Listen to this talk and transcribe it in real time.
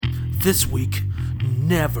This week,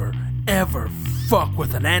 never, ever fuck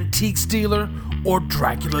with an antiques dealer or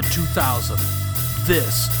Dracula 2000.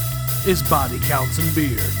 This is Body Counts and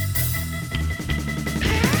Beer.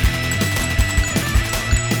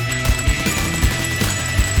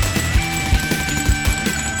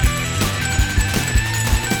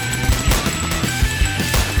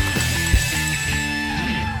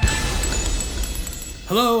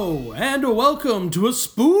 Hello, and welcome to a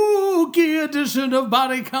spooky edition of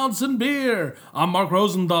Body Counts and Beer. I'm Mark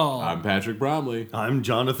Rosendahl. I'm Patrick Bromley. I'm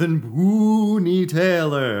Jonathan Booney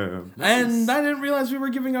Taylor. And I didn't realize we were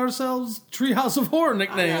giving ourselves Treehouse of Horror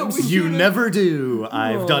nicknames. You never do.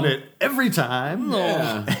 I've done it every time.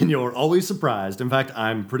 Yeah. And you're always surprised. In fact,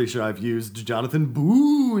 I'm pretty sure I've used Jonathan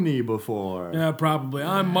Booney before. Yeah, probably.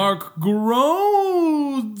 I'm Mark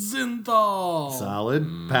Grosenthal. Solid.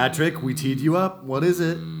 Patrick, we teed you up. What is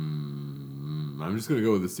it? I'm just going to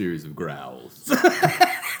go with a series of growls.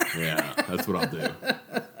 Yeah, that's what I'll do.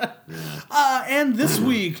 And this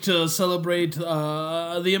week, to celebrate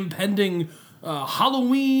the impending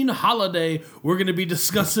Halloween holiday, we're going to be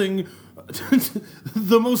discussing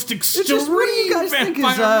the most extreme What do you guys think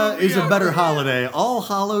vampire movie is a better ever. holiday? All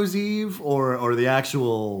Hallows Eve or the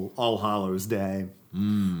actual All Hallows Day?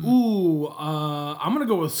 Ooh, I'm going to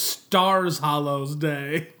go with Stars Hollows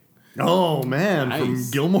Day. Oh, man, from Nice.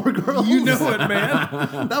 Gilmore Girls? You know it,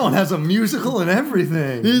 man. That one has a musical and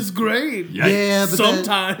everything. It's great. Yeah, but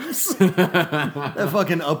Sometimes. that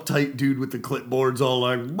fucking uptight dude with the clipboard's all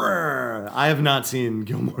like, brr. I have not seen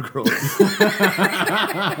Gilmore Girls.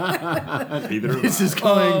 Either of This us. is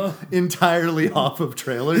going entirely off of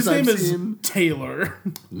trailers His name I've is seen. Taylor.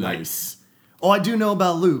 Nice. Oh, I do know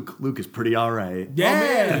about Luke. Luke is pretty alright.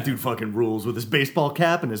 Yeah. That dude fucking rules with his baseball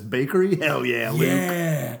cap and his bakery. Hell yeah, Luke.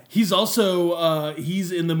 Yeah. He's also,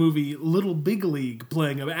 he's in the movie Little Big League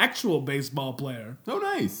playing an actual baseball player. Oh,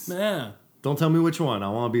 nice. Yeah. Don't tell me which one. I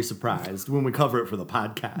want to be surprised when we cover it for the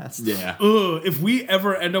podcast. Yeah. If we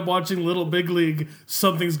ever end up watching Little Big League,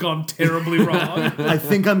 something's gone terribly wrong. I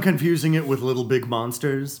think I'm confusing it with Little Big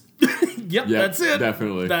Monsters. Yep, Yeah, that's it.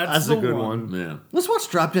 definitely. That's That's the a good one. Yeah. Let's watch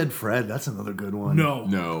Drop Dead Fred. That's another good one. No.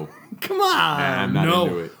 No. Come on. I'm not no.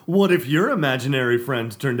 into it. What if your imaginary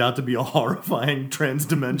friend turned out to be a horrifying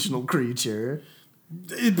trans-dimensional creature?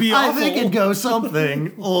 It'd be I awful. think it'd go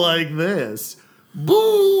something like this.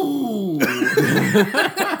 Boo!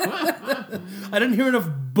 I didn't hear enough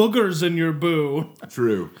boogers in your boo.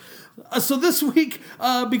 True. So this week,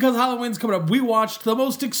 because Halloween's coming up, we watched the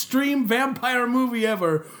most extreme vampire movie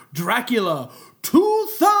ever, Dracula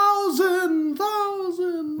 2000.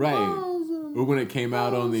 Right. Or when it came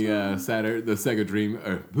out on the the Sega Dream.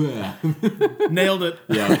 Nailed it.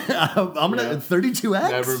 Yeah. I'm gonna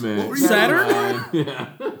 32X. Never mind. What were you- Saturn? Yeah.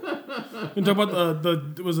 You talking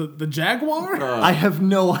about was it the Jaguar? I have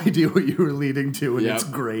no idea what you were leading to, and Yep. it's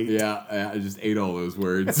great. Yeah. I just ate all those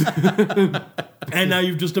words. And now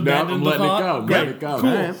you've just abandoned I'm the letting it thought? go. I'm Great. letting it go. Cool.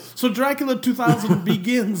 Alright. So Dracula 2000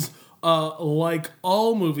 begins, like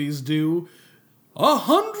all movies do,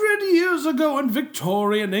 100 years ago in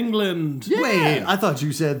Victorian England. Wait, I thought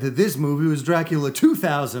you said that this movie was Dracula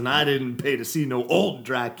 2000. I didn't pay to see no old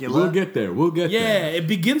Dracula. We'll get there. We'll get Yeah, there. it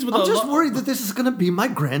begins with I'm a just worried that this is gonna be my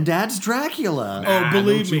granddad's Dracula. Oh,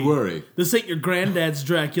 believe don't me. you worry. This ain't your granddad's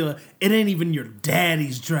Dracula. It ain't even your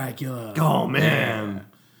daddy's Dracula. Oh man.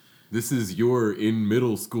 This is your in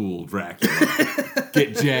middle school Dracula.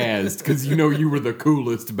 Get jazzed, because you know you were the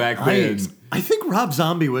coolest back then. I think Rob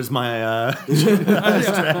Zombie was my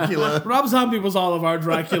Dracula. Rob Zombie was all of our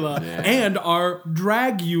Dracula and our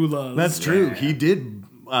Dragulas. That's true. He did.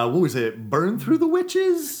 What was it? Burn through the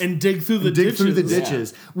witches and dig through the dig ditches. through the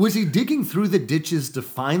ditches. Was he digging through the ditches to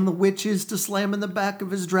find the witches to slam in the back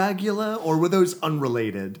of his Dracula, or were those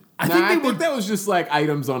unrelated? I think they were. that was just like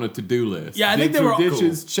items on a to-do list. Yeah, I Dig think they through were-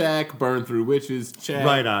 ditches, check. Burn through witches, check.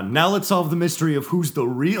 Right on. Now let's solve the mystery of who's the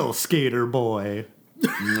real skater boy.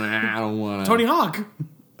 Nah, I don't want to. Tony Hawk.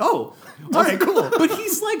 Oh, all right, cool. But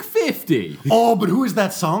he's like 50. Oh, but who is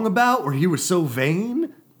that song about where he was so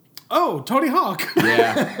vain? Oh, Tony Hawk.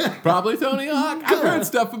 Yeah, probably Tony Hawk. I've heard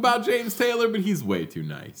stuff about James Taylor, but he's way too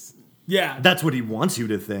nice. Yeah. That's what he wants you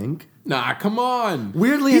to think. Nah, come on.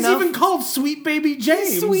 Weirdly He's enough, even called Sweet Baby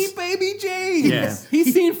James. Sweet baby James. Yeah.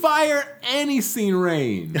 He's seen fire and he's seen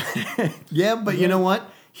rain. yeah, but you know what?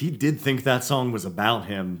 he did think that song was about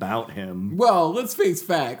him. Well, let's face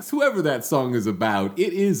facts. Whoever that song is about,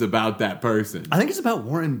 it is about that person. I think it's about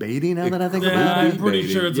Warren Beatty now that I think Yeah, about it. I'm pretty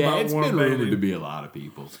sure it's about it's Warren been rumored Beatty. to be a lot of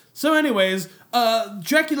people. So, anyways,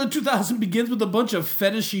 Dracula 2000 begins with a bunch of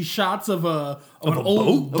fetishy shots of an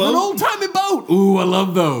old boat. An old-timey boat. Ooh, I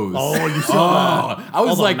love those. Oh, you saw that. I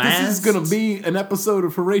was All the like, this is going to masts. be an episode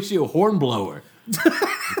of Horatio Hornblower.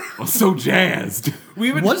 I'm so jazzed.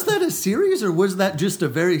 Was that a series or was that just a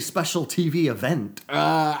very special TV event?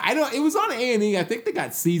 I don't. It was on A&E. I think they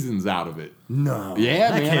got seasons out of it. No.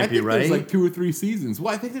 Yeah, that man. can't I be think right. there's like 2 or 3 seasons.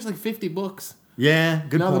 Well, I think there's like 50 books. Yeah,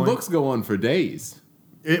 good Now point. the books go on for days.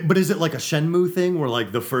 But is it like a Shenmue thing where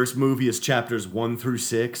like the first movie is chapters 1 through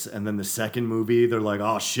 6 and then the second movie they're like,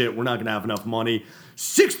 oh shit, we're not going to have enough money.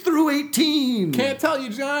 6 through 18. Can't tell you,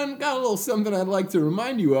 John. Got a little something I'd like to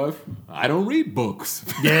remind you of. I don't read books.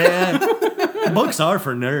 Yeah. Books are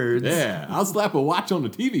for nerds. Yeah, I'll slap a watch on the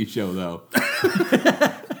TV show though.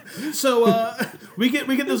 So we get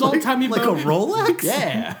this old timey Like a boat. Rolex?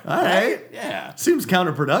 Yeah. All right. Yeah. Seems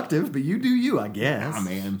counterproductive, but you do you, I guess. Ah,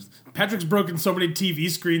 man. Patrick's broken so many TV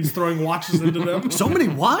screens throwing watches into them. So many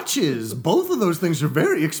watches. Both of those things are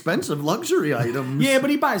very expensive luxury items. Yeah, but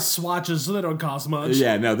he buys swatches, so they don't cost much.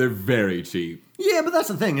 Yeah, no, they're very cheap. Yeah, but that's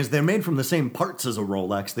the thing, is they're made from the same parts as a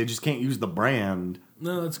Rolex. They just can't use the brand.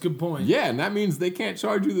 No, that's a good point. Yeah, and that means they can't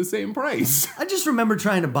charge you the same price. I just remember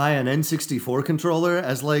trying to buy an N64 controller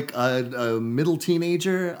as like a middle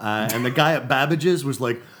teenager, and the guy at Babbage's was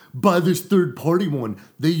like, buy this third-party one.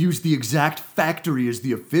 They use the exact factory as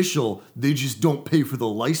the official. They just don't pay for the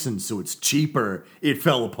license, so it's cheaper. It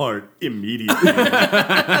fell apart immediately.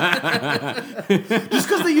 Just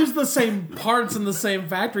because they use the same parts in the same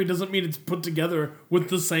factory doesn't mean it's put together with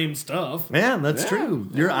the same stuff. Yeah, that's true.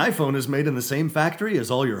 Your iPhone is made in the same factory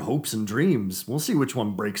as all your hopes and dreams. We'll see which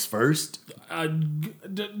one breaks first.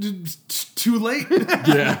 Too late.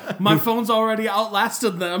 Yeah, My phone's already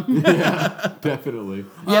outlasted them. definitely.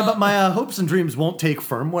 Yeah, but my hopes and dreams won't take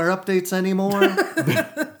firmware updates anymore.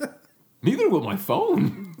 Neither will my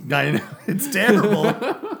phone. I know, it's terrible.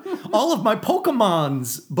 All of my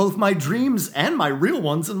Pokemons, both my dreams and my real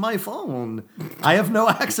ones in my phone. I have no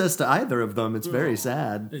access to either of them. It's very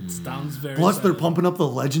sad. It sounds very Plus, sad. they're pumping up the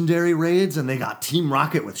legendary raids, and they got Team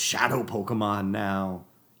Rocket with Shadow Pokemon now.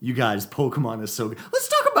 You guys, Pokemon is so good. Let's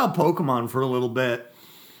talk about Pokemon for a little bit.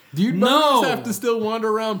 Do you No. have to still wander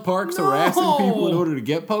around parks No. harassing people in order to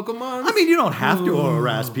get Pokemon? I mean, you don't have to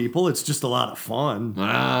harass people. It's just a lot of fun. all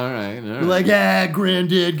right. You're like,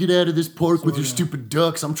 granddad, get out of this park with your stupid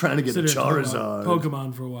ducks. I'm trying to get a Sit here and talk Charizard. about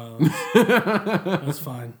Pokemon for a while. That's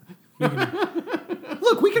fine.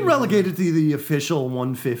 Look, we can relegate it to the official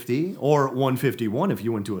 150 or 151 if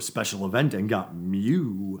you went to a special event and got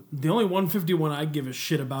Mew. The only 151 I give a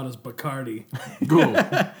shit about is Bacardi. go.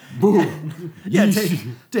 Boom. Yeah,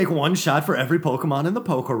 take one shot for every Pokemon in the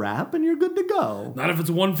Poke Rap and you're good to go. Not if it's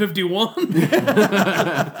 151.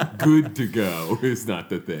 Good to go is not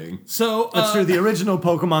the thing. So, That's true. The original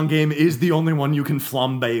Pokemon game is the only one you can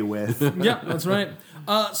flambe with. yeah, that's right.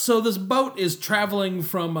 So this boat is traveling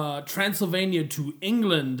from Transylvania to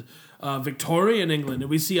England, Victorian England, and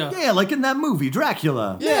we see a... Yeah, like in that movie,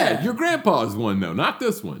 Dracula. Yeah, your grandpa's one though, not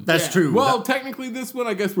this one. That's Yeah. true. well, technically this one,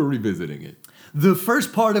 I guess we're revisiting it. The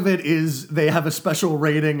first part of it is they have a special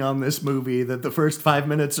rating on this movie that the first 5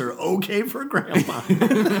 minutes are okay for grandpa.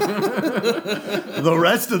 The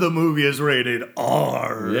rest of the movie is rated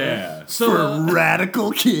R. Yeah. So, For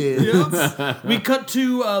radical kids. we cut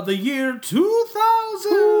to the year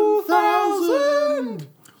 2000.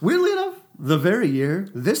 Weirdly enough, the very year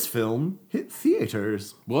this film hit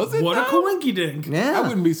theaters. Was it? What a though? coinky dink. Yeah. I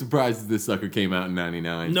wouldn't be surprised if this sucker came out in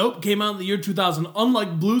 99. Nope, came out in the year 2000,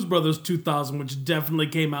 unlike Blues Brothers 2000, which definitely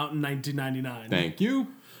came out in 1999. Thank you.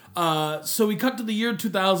 So we cut to the year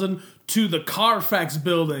 2000 to the Carfax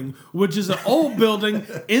building, which is an old building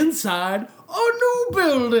inside a new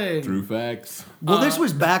building. True facts. Well, this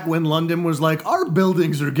was back when London was like, our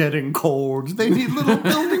buildings are getting cold. They need little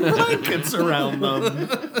building blankets around them.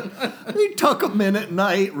 They tuck them in at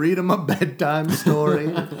night, read them a bedtime story.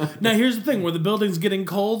 Now here's the thing: were the buildings getting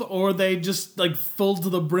cold, or they just like filled to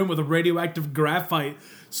the brim with radioactive graphite?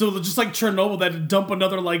 So they're just like Chernobyl, they had to dump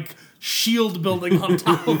another like shield building on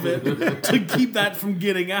top of it to keep that from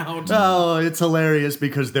getting out. Oh, it's hilarious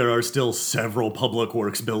because there are still several public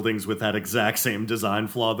works buildings with that exact same design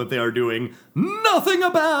flaw that they are doing nothing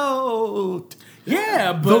about.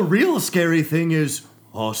 Yeah, The but real scary thing is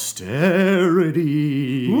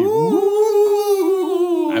austerity.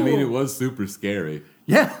 I mean, it was super scary.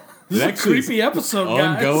 Yeah. this is a actually creepy episode,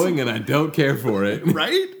 guys. Ongoing, and I don't care for it.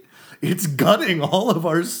 Right? It's gutting all of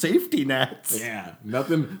our safety nets. Yeah,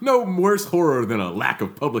 nothing, no worse horror than a lack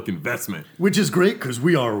of public investment. Which is great because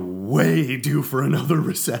we are way due for another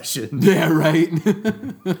recession. Yeah, right.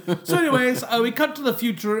 So, anyways, we cut to the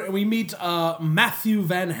future and we meet Matthew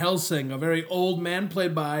Van Helsing, a very old man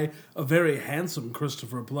played by a very handsome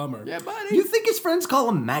Christopher Plummer. Yeah, buddy. You think his friends call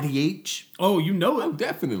him Matty H? Oh, you know it.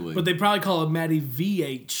 Definitely. But they probably call him Matty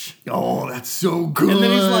VH. Oh, that's so good. And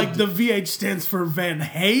then he's like, the VH stands for Van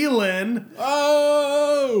Halen.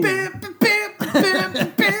 oh!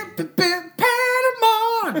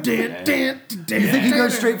 Panama. You think he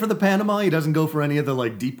goes straight for the Panama? He doesn't go for any of the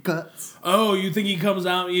like deep cuts? Oh, you think he comes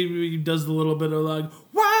out, he does the little bit of like,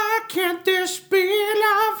 why can't this be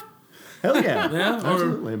love? Hell yeah. Yeah,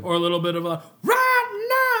 Absolutely. or a little bit of a right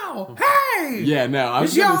now, hey! Yeah, no, I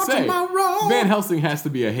was It's going your to say, tomorrow. Van Helsing has to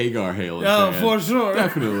be a Hagar Halen Oh, fan. for sure.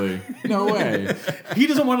 Definitely. No way. He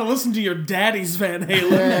doesn't want to listen to your daddy's Van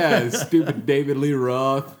Halen. Yeah, stupid David Lee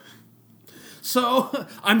Roth. So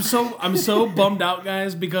I'm so bummed out,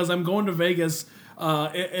 guys, because I'm going to Vegas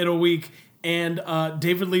in a week, and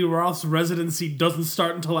David Lee Roth's residency doesn't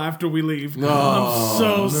start until after we leave. I'm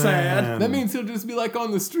so sad. That means he'll just be like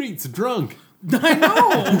on the streets, drunk. I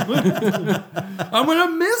know. I'm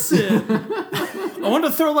gonna miss it. I want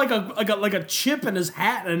to throw like a chip in his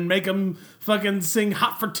hat and make him fucking sing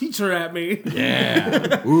 "Hot for Teacher" at me.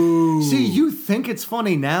 Yeah. Ooh. See, you think it's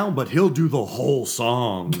funny now, but he'll do the whole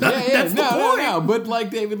song. That's the point. No. But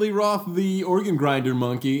like David Lee Roth, the organ grinder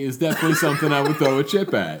monkey is definitely something I would throw a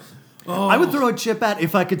chip at. I would throw a chip at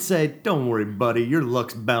if I could say, don't worry, buddy, your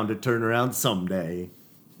luck's bound to turn around someday.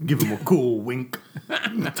 Give him a cool wink.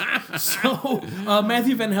 So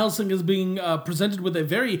Matthew Van Helsing is being presented with a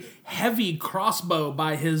very heavy crossbow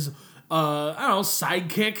by his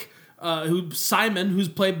sidekick, Simon, who's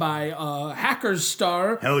played by Hacker's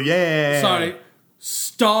Star. Hell yeah. Sorry,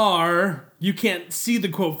 Star. You can't see the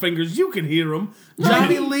quote fingers. You can hear them.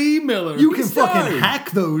 Johnny Lee Miller. You can He's fucking done.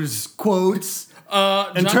 hack those quotes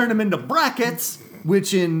and turn them into brackets,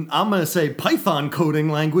 which in, I'm going to say, Python coding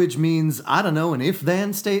language means, I don't know, an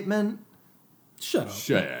if-then statement. Shut up.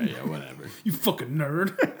 Yeah, whatever. You fucking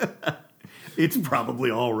nerd. It's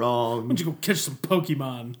probably all wrong. Why don't you go catch some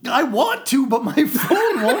Pokemon? I want to, but my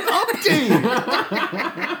phone won't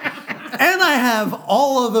update. And I have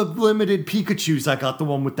all of the limited Pikachus. I got the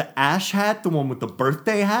one with the Ash hat, the one with the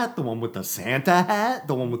birthday hat, the one with the Santa hat,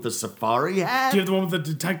 the one with the safari hat. Do you have the one with the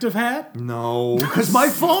detective hat? No, because my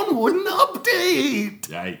phone wouldn't update.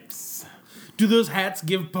 Yikes. Do those hats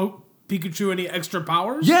give Pikachu any extra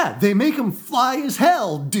powers? Yeah, they make him fly as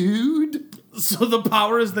hell, dude. So the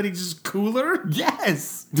power is that he's just cooler?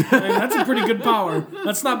 Yes. That's a pretty good power.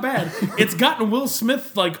 That's not bad. It's gotten Will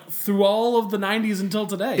Smith like through all of the 90s until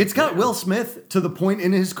today. It's got Will Smith to the point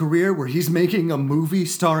in his career where he's making a movie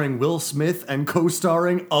starring Will Smith and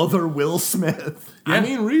co-starring other Will Smith. I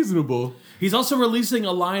mean, reasonable. He's also releasing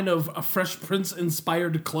a line of Fresh Prince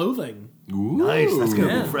inspired clothing. Ooh. Nice, that's gonna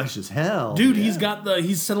Yeah. be fresh as hell. Dude,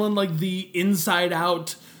 he's selling like the inside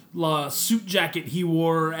out suit jacket he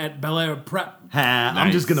wore at Bel Air Prep. I'm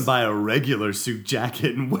Nice. just gonna buy a regular suit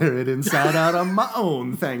jacket and wear it inside out on my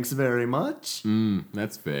own, thanks very much.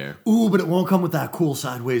 That's fair. Ooh, but it won't come with that cool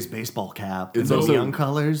sideways baseball cap. It's and those also- young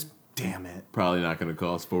colors. Damn it. Probably not going to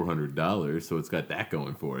cost $400, so it's got that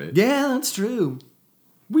going for it. Yeah, that's true.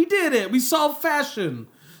 We did it. We solved fashion.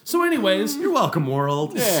 So anyways, You're welcome,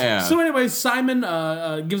 world. Yeah. So anyway, Simon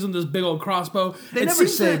gives him this big old crossbow. They It never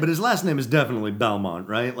seems say, that- but his last name is definitely Belmont,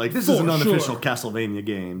 right? Like, this is For an unofficial sure. Castlevania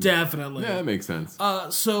game. Definitely. Yeah, that makes sense.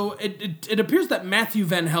 So it appears that Matthew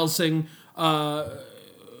Van Helsing,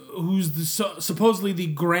 who's supposedly the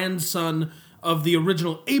grandson of the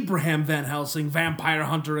original Abraham Van Helsing, vampire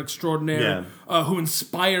hunter extraordinaire, who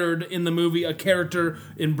inspired in the movie a character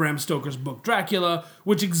in Bram Stoker's book Dracula,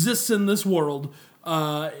 which exists in this world.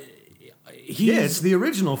 Yeah, it's the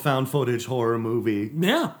original found footage horror movie.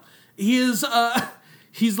 Yeah. He is,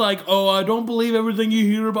 he's like, oh, I don't believe everything you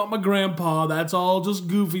hear about my grandpa. That's all just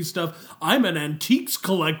goofy stuff. I'm an antiques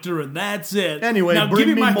collector and that's it. Anyway, now bring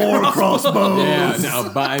give me my more crossbows. Yeah, now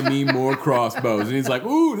buy me more crossbows. And he's like,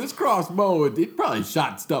 ooh, this crossbow, it probably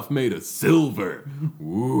shot stuff made of silver.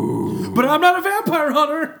 Ooh. But I'm not a vampire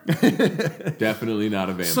hunter. Definitely not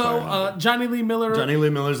a vampire. So, hunter. Johnny Lee Miller. Johnny Lee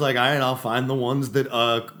Miller's like, all right, I'll find the ones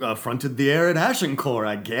that fronted the air at Ashencore,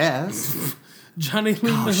 I guess. Johnny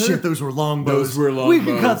Lee Oh, Miller. shit, those were longbows. Those were We can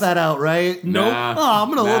longbows. cut that out, right? Nope. Nah, Oh, I'm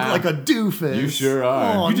gonna look nah. like a doofus. You sure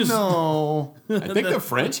are. Oh, You just- no. I think the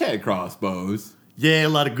French had crossbows. Yeah, a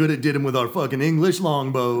lot of good it did him with our fucking English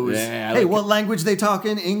longbows. Yeah, Hey, like- what language they talk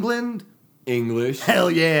in England? English.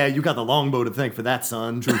 Hell yeah, you got the longbow to thank for that,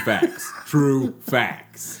 son. True facts. True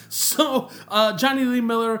facts. So Johnny Lee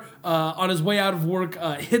Miller, on his way out of work,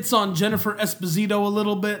 hits on Jennifer Esposito a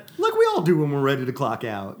little bit. Like we all do when we're ready to clock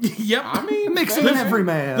out. Yep. I mean, Mixing every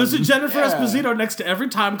man. There's a Jennifer Yeah. Esposito next to every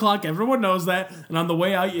time clock. Everyone knows that. And on the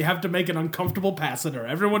way out, you have to make an uncomfortable pass at her.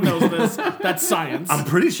 Everyone knows this. That's science. I'm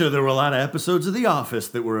pretty sure there were a lot of episodes of The Office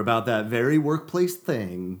that were about that very workplace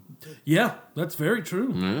thing. Yeah, that's very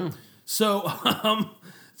true. So,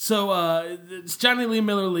 Johnny Lee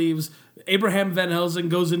Miller leaves. Abraham Van Helsing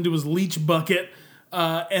goes into his leech bucket,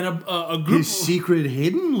 and a group. His secret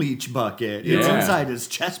hidden leech bucket. It's Yeah. inside his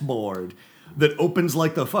chessboard that opens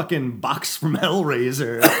like the fucking box from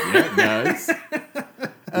Hellraiser. Yeah, it does.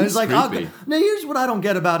 And it's like, creepy. now here's what I don't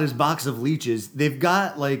get about his box of leeches. They've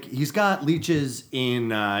got he's got leeches in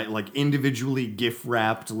like individually gift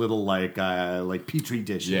wrapped little like petri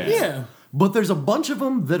dishes. Yeah. Yeah. But there's a bunch of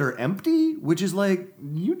them that are empty, which is like,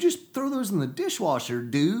 you just throw those in the dishwasher,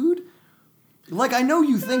 dude. Like, I know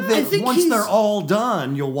you think I that think once he's- they're all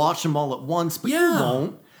done, you'll wash them all at once, but you Yeah.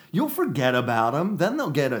 won't. You'll forget about them. Then they'll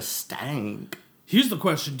get a stank. Here's the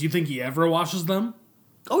question: do you think he ever washes them?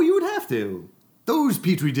 Oh, you would have to. Those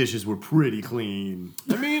petri dishes were pretty clean.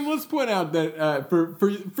 I mean, let's point out that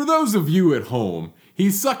for those of you at home,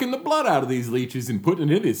 he's sucking the blood out of these leeches and putting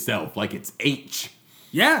it in himself like it's H.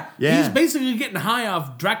 Yeah. Yeah. He's basically getting high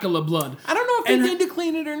off Dracula blood. I don't know if And- they need to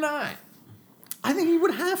clean it or not. I think he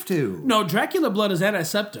would have to. No, Dracula blood is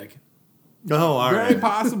antiseptic. Oh, all Very right.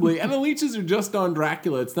 possibly. And the leeches are just on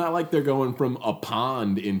Dracula. It's not like they're going from a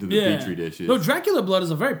pond into the petri dishes. No, Dracula blood is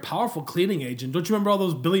a very powerful cleaning agent. Don't you remember all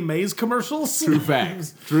those Billy Mays commercials? True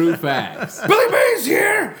facts. True facts. Billy Mays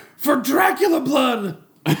here for Dracula blood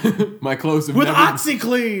My clothes have with never,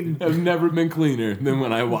 OxyClean. have never been cleaner than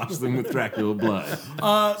when I wash them with Dracula blood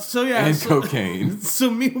So yeah, and so, cocaine.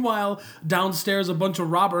 so meanwhile, downstairs, a bunch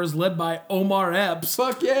of robbers led by Omar Epps.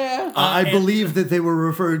 Fuck yeah. I and- believe that they were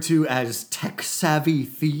referred to as tech-savvy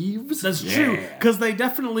thieves. That's true Yeah. because they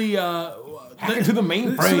definitely Hack into the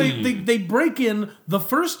mainframe. So they break in. The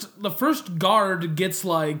first guard gets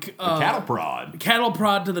like Cattle prod. cattle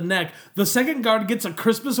prod to the neck. The second guard gets a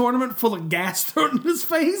Christmas ornament full of gas thrown in his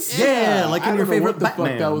face. Yeah, like I in your don't know favorite what the Batman.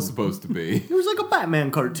 fuck that was supposed to be. It was like a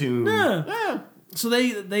Batman cartoon. Yeah. So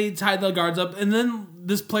they tie the guards up, and then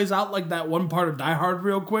this plays out like that one part of Die Hard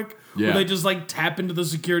real quick, Yeah. where they just like tap into the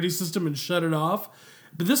security system and shut it off.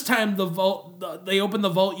 But this time they open the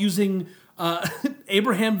vault using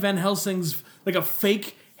Abraham Van Helsing's like a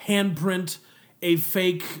fake handprint, a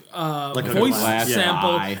fake Like a voice glass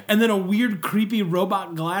sample, eye. and then a weird creepy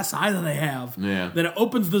robot glass eye that they have. Yeah. Then it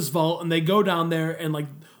opens this vault, and they go down there, and like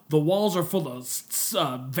the walls are full of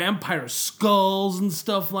vampire skulls and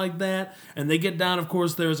stuff like that. And they get down. Of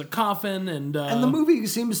course, there's a coffin, and And the movie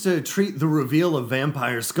seems to treat the reveal of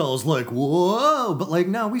vampire skulls like, whoa, but like,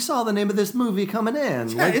 no, we saw the name of this movie coming in.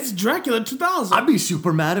 yeah, Like, it's Dracula 2000. I'd be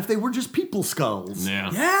super mad if they were just people skulls.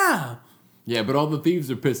 Yeah. yeah. Yeah, but all the thieves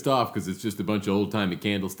are pissed off because it's just a bunch of old-timey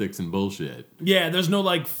candlesticks and bullshit. Yeah, there's no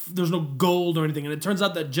there's no gold or anything, and it turns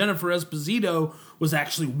out that Jennifer Esposito was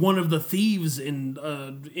actually one of the thieves in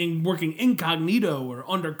working incognito or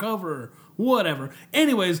undercover, whatever.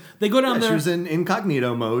 Anyways, they go down Yeah, she there. was in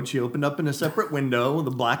incognito mode. She opened up in a separate window with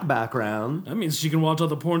a black background. That means she can watch all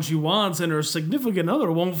the porn she wants, and her significant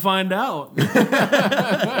other won't find out.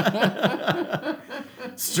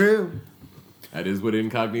 It's true. That is what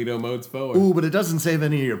incognito mode's for. Ooh, but it doesn't save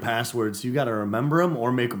any of your passwords, so you gotta remember them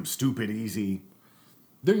or make them stupid easy.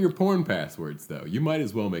 They're your porn passwords, though. You might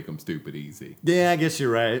as well make them stupid easy. Yeah, I guess you're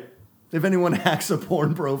right. If anyone hacks a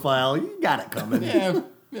porn profile, you got it coming. Yeah,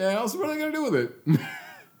 else what are they going to do with it?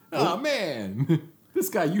 Oh, man. This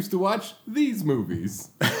guy used to watch these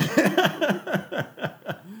movies.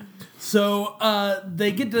 So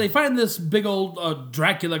they find this big old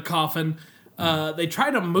Dracula coffin. They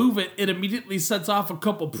try to move it. It immediately sets off a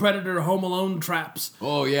couple Predator Home Alone traps.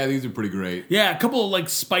 Oh, yeah, these are pretty great. Yeah, a couple of like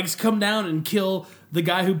spikes come down and kill the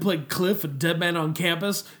guy who played Cliff, a dead man on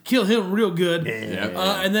campus. Kill him real good.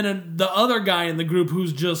 Yeah. And then the other guy in the group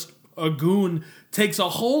who's just a goon takes a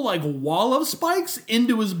whole like wall of spikes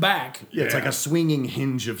into his back. Yeah, it's like a swinging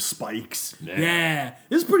hinge of spikes. Yeah,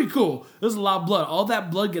 it's pretty cool. There's a lot of blood. All that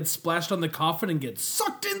blood gets splashed on the coffin and gets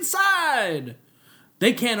sucked inside.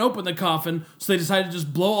 They can't open the coffin, so they decide to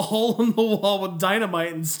just blow a hole in the wall with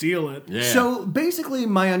dynamite and steal it. Yeah. So basically,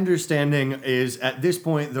 my understanding is at this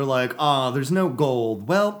point, they're like, there's no gold.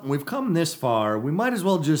 Well, we've come this far. We might as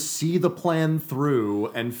well just see the plan through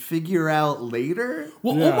and figure out later.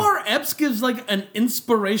 Well, Yeah. Omar Epps gives like an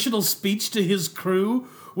inspirational speech to his crew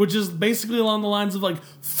which is basically along the lines of like,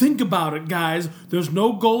 think about it, guys. There's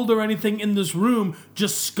no gold or anything in this room,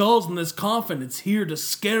 just skulls in this coffin. It's here to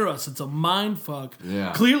scare us. It's a mind fuck.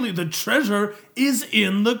 Yeah. Clearly, the treasure is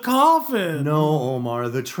in the coffin. No, Omar,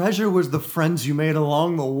 the treasure was the friends you made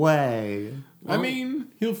along the way. I mean,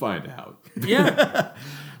 he'll find out. Yeah.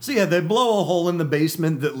 So yeah, they blow a hole in the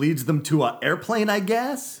basement that leads them to an airplane, I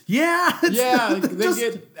guess. Yeah. Yeah, they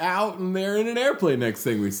get out and they're in an airplane next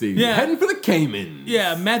thing we see. Yeah. Heading for the Caymans.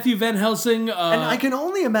 Yeah, Matthew Van Helsing. And I can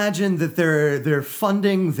only imagine that they're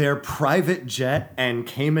funding their private jet and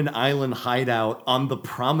Cayman Island hideout on the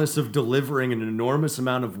promise of delivering an enormous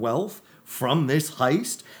amount of wealth from this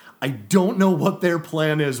heist. I don't know what their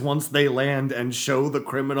plan is once they land and show the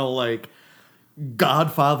criminal, like,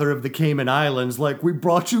 godfather of the Cayman Islands, like, we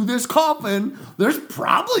brought you this coffin. There's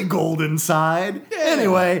probably gold inside. Yeah.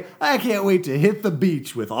 Anyway, I can't wait to hit the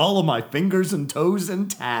beach with all of my fingers and toes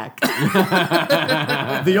intact.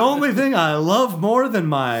 The only thing I love more than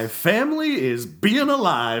my family is being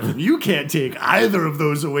alive. And you can't take either of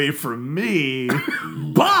those away from me.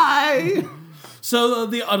 Bye! So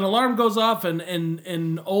an alarm goes off,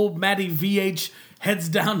 and old Matty VH heads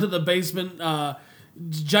down to the basement.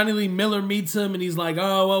 Johnny Lee Miller meets him, and he's like,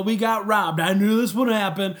 "Oh, well, we got robbed. I knew this would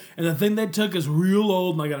happen, and the thing they took is real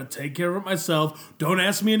old, and I gotta take care of it myself. Don't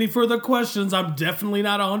ask me any further questions. I'm definitely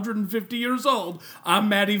not 150 years old. I'm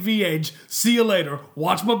Matty VH. See you later.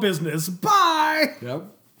 Watch my business. Bye." Yep.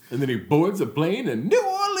 And then he boards a plane in New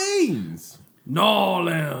Orleans. New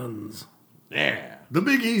Orleans. Yeah. The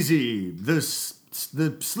Big Easy, the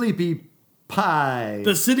Sleepy Pie,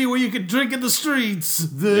 The city where you could drink in the streets.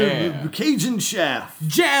 the Cajun Chef,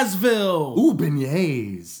 Jazzville. ooh,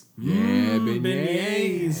 beignets. Yeah,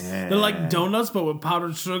 Beignets. Yeah. They're like donuts, but with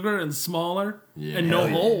powdered sugar and smaller. And no Hell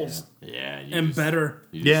yeah. holes. Yeah. You And just, better.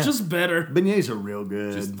 you Yeah. Just better. Beignets are real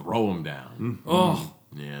good. Just throw them down. Oh.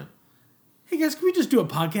 Yeah. Hey guys, can we just do a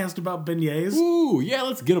podcast about beignets? Ooh, yeah,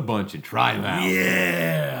 let's get a bunch and try them out.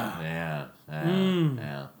 Yeah. Yeah.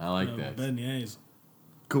 Yeah. I like that. Beignets.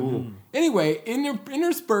 Cool. Anyway,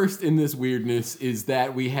 interspersed in this weirdness is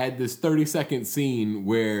that we had this 30-second scene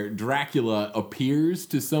where Dracula appears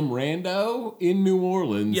to some rando in New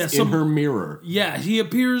Orleans Yeah, in her mirror. Yeah, he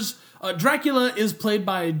appears. Dracula is played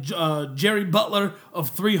by Jerry Butler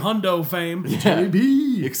of 3 Hundo fame.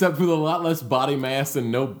 JB. Except with a lot less body mass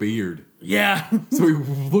and no beard. Yeah. So he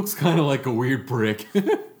looks kind of like a weird prick.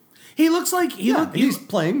 He looks like He's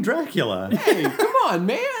playing Dracula. Hey, come on,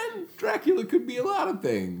 man. Dracula could be a lot of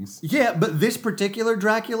things. Yeah, but this particular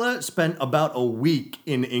Dracula spent about a week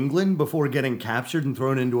in England before getting captured and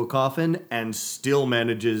thrown into a coffin and still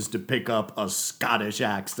manages to pick up a Scottish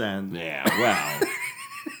accent. Yeah, well.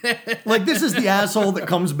 Like, this is the asshole that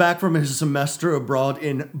comes back from his semester abroad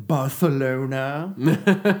in Barcelona.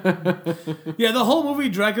 Yeah, the whole movie,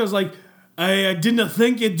 Dracula's like, I didn't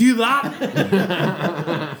think you'd do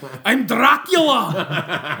that. I'm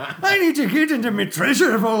Dracula. I need to get into my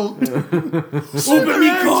treasure vault. Open me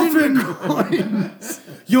coffin. Coins.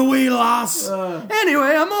 You wee lass.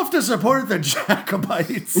 Anyway, I'm off to support the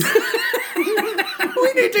Jacobites.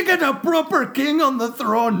 We need to get a proper king on the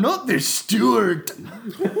throne, not this Stuart.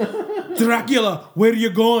 Dracula, where are you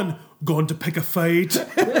going? Going to pick a fight.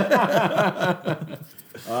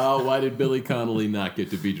 Oh, why did Billy Connolly not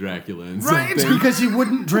get to be Dracula in Right? something? Because he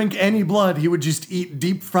wouldn't drink any blood. He would just eat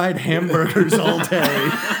deep fried hamburgers all day.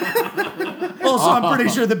 Also, I'm pretty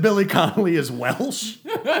sure that Billy Connolly is Welsh.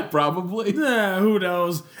 Probably. Who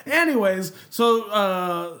knows? Anyways,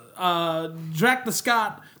 so Drac the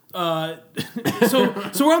Scot.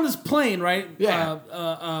 So we're on this plane, right? Yeah.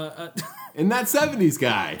 And that 70s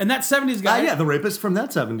guy. And that 70s guy, Yeah, the rapist from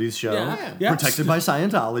that 70s show. Yeah. Yeah. Protected by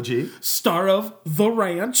Scientology. star of The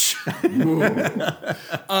Ranch,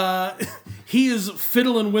 he is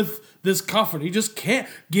fiddling with this coffin. He just can't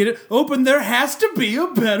get it open. There has to be a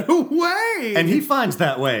better way. And he finds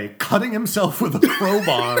that way, cutting himself with a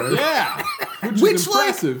crowbar. Yeah. Which, is like,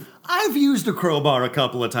 impressive. I've used a crowbar a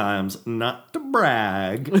couple of times, not to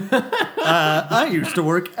brag. I used to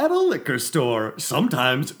work at a liquor store.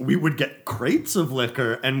 Sometimes we would get crates of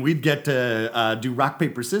liquor, and we'd get to do rock,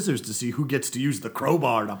 paper, scissors to see who gets to use the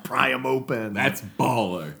crowbar to pry them open. That's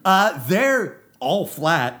baller. They're all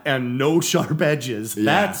flat and no sharp edges. Yeah.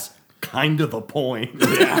 That's kind of the point.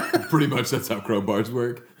 Yeah, pretty much that's how crowbars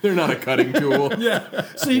work. They're not a cutting tool. yeah,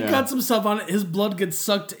 so he Yeah. cuts himself on it. His blood gets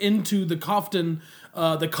sucked into the coffin.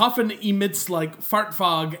 The coffin emits like fart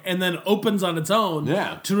fog and then opens on its own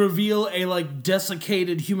to reveal a like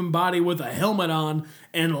desiccated human body with a helmet on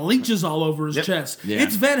and leeches all over his chest. Yeah.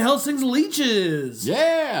 It's Van Helsing's leeches.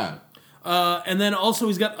 Yeah. And then also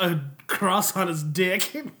he's got a cross on his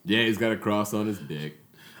dick. Yeah, he's got a cross on his dick.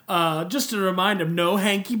 just to remind him, no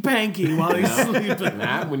hanky-panky while he's sleeping.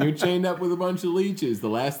 Nah, when you're chained up with a bunch of leeches, the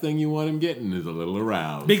last thing you want him getting is a little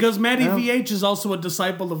aroused. Because Matty VH is also a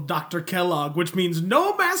disciple of Dr. Kellogg, which means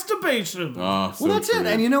no masturbation. Oh, so Well, that's true. it.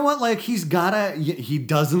 And you know what? Like, he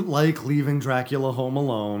doesn't like leaving Dracula home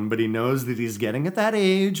alone, but he knows that he's getting at that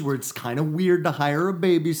age where it's kind of weird to hire a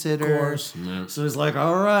babysitter. Of course. Yeah. So he's like,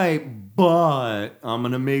 all right, but I'm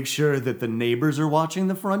going to make sure that the neighbors are watching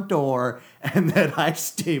the front door and that I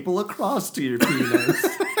staple across to your penis.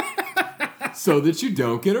 So that you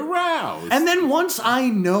don't get aroused. And then once I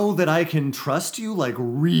know that I can trust you, like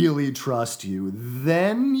really trust you,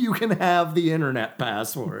 then you can have the internet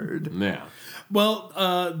password. Yeah. Well,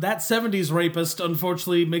 that 70s rapist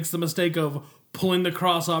unfortunately makes the mistake of pulling the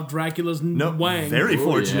cross off Dracula's wang. Very Oh,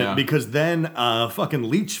 fortunate yeah. because then fucking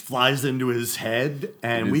leech flies into his head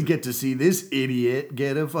and we get to see this idiot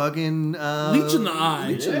get a fucking Leech in the eye.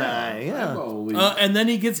 Leech in the eye, yeah. Holy And then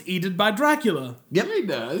he gets eaten by Dracula. Yep. he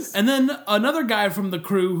does. And then another guy from the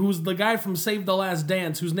crew, who's the guy from Save the Last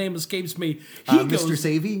Dance, whose name escapes me, he Mr. goes...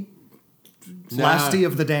 Savy? Nah. Lasty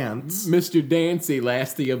of the dance. Mr. Dancy,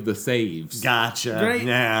 lasty of the saves. Gotcha. Great.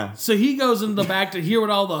 Yeah. So he goes in the back to hear what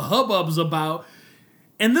all the hubbub's about.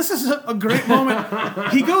 And this is a great moment.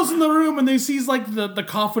 He goes in the room and he sees like the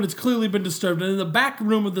coffin has clearly been disturbed. And in the back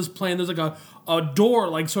room of this plane, there's like a door,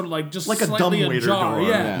 like sort of like just Like a slightly dumbwaiter ajar. door.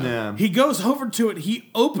 Yeah. Yeah. He goes over to it. He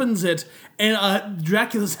opens it, and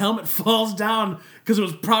Dracula's helmet falls down because it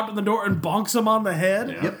was propped in the door and bonks him on the head.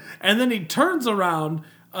 Yep. And then he turns around.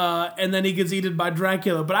 And then he gets eaten by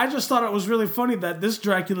Dracula. But I just thought it was really funny that this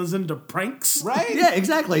Dracula's into pranks. Right? Yeah,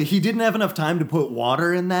 exactly. He didn't have enough time to put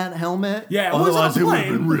water in that helmet. Yeah, it was on a Otherwise, it would have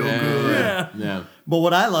plane. been real Yeah. good. Yeah. Yeah. But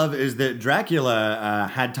what I love is that Dracula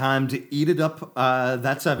had time to eat it up,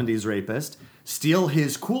 that 70s rapist, steal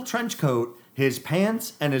his cool trench coat, his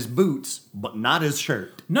pants, and his boots, but not his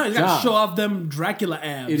shirt. No, he's got John. to show off them Dracula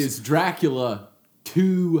abs. It is Dracula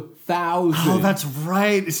 2000. Oh, that's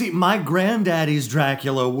right. See, my granddaddy's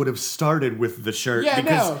Dracula would have started with the shirt Yeah,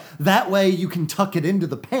 because no. that way you can tuck it into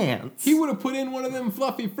the pants. He would have put in one of them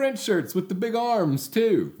fluffy French shirts with the big arms,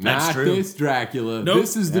 too. That's Not true. this Dracula. Nope.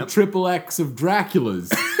 This is the triple X of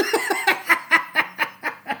Draculas.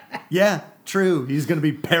 Yeah, true. He's going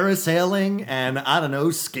to be parasailing and, I don't know,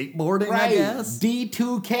 skateboarding, I guess.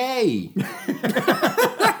 D2K.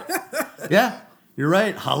 Yeah, you're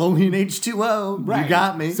right. Halloween H2O. Right. You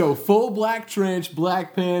got me. So full black trench,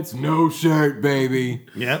 black pants, no shirt, baby.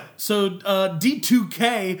 Yep. So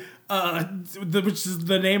D2K, which is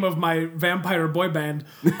the name of my vampire boy band,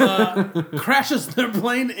 crashes their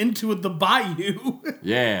plane into the bayou.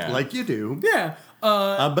 Yeah. Like you do. Yeah.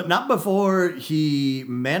 But not before he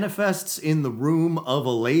manifests in the room of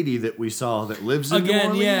a lady that we saw that lives in Again, New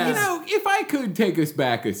Orleans. yeah. You know, if I could take us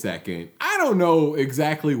back a second, I don't know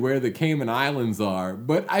exactly where the Cayman Islands are,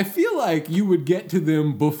 but I feel like you would get to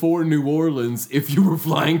them before New Orleans if you were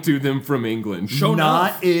flying to them from England. Show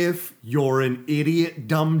Not enough. if you're an idiot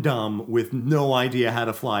dum-dum with no idea how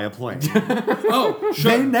to fly a plane. Oh,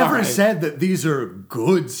 sure. They never All right. said that these are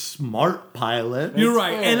good, smart pilots. You're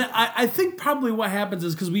right. fair. And I think probably what happens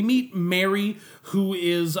is because we meet Mary, who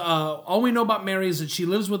is, all we know about Mary is that she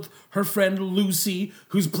lives with her friend Lucy,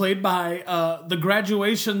 who's played by the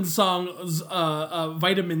graduation song's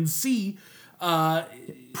Vitamin C.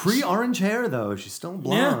 Pre-orange hair, though. She's still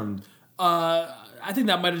blonde. I think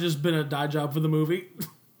that might have just been a dye job for the movie.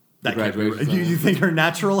 That can't be Graduation right. You think her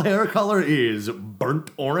natural hair color is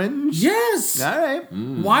burnt orange? Yes. All right.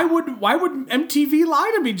 Why would MTV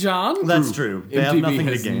lie to me, John? That's true. They have MTV nothing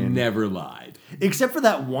has to gain. never lied. Except for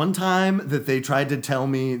that one time that they tried to tell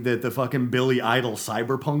me that the fucking Billy Idol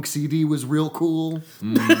Cyberpunk CD was real cool.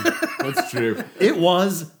 That's true. It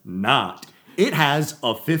was not. It has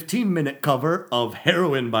a 15-minute cover of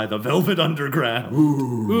Heroin by the Velvet Underground.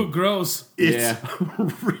 Ooh, gross. It's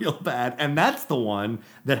real bad. And that's the one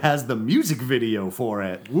that has the music video for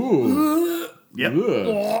it. Ooh. Yep.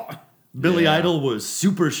 Ugh. Billy Yeah. Idol was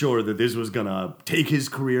super sure that this was going to take his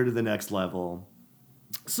career to the next level.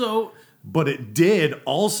 So, But it did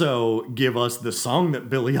also give us the song that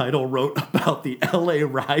Billy Idol wrote about the LA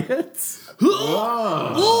riots.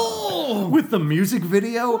 With the music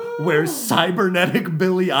video where cybernetic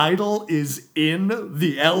Billy Idol is in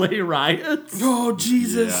the LA riots. oh,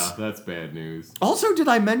 Jesus. Yeah, that's bad news. Also, did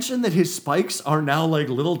I mention that his spikes are now like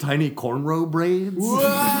little tiny cornrow braids?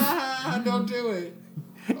 Don't do it.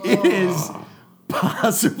 It is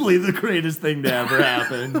possibly the greatest thing to ever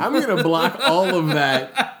happen. I'm going to block all of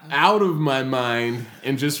that out of my mind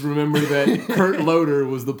and just remember that Kurt Loder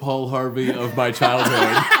was the Paul Harvey of my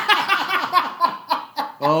childhood.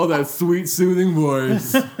 Oh, that sweet, soothing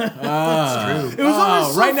voice. It's true. It was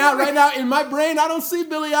always so right funny. now, in my brain, I don't see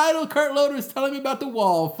Billy Idol. Kurt Loder's telling me about the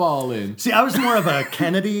wall falling. See, I was more of a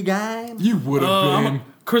Kennedy guy. You would have I'm been. a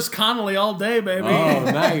Chris Connolly all day, baby. Oh,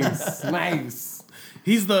 nice, nice.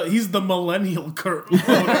 He's the millennial Kurt Loder.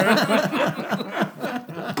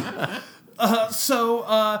 So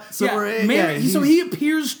he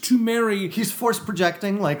appears to marry. He's force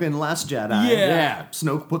projecting like in Last Jedi. Yeah.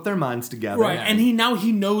 Snoke put their minds together. Right, and he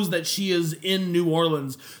knows that she is in New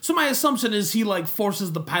Orleans. So my assumption is he like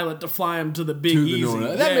forces the pilot to fly him to the Big To the Easy.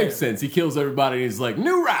 North. That makes sense. He kills everybody and he's like,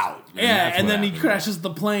 new route. Yeah, and then he happens. crashes the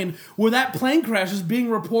plane. Where that plane crash is being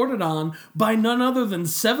reported on by none other than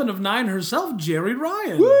 7 of 9 herself, Jerry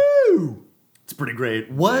Ryan. Woo! It's pretty great.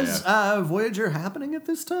 Was Voyager happening at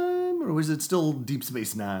this time, or was it still Deep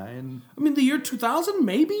Space Nine? I mean, the year 2000,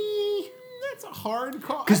 maybe. That's a hard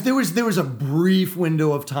call. Because there was a brief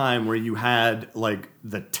window of time where you had like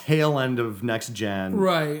the tail end of Next Gen,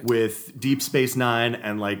 Right. with Deep Space Nine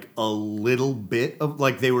and like a little bit of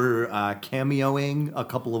like they were cameoing a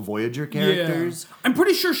couple of Voyager characters. Yeah. I'm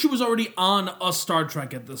pretty sure she was already on a Star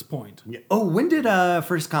Trek at this point. Yeah. Oh, when did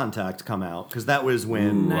First Contact come out? Because that was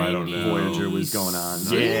when I don't know. Voyager was going on.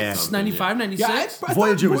 96, 95, 96. Yeah, I thought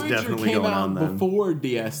Voyager was definitely came going out on then. before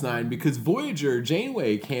DS9 because Voyager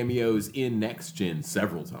Janeway cameos in Next Gen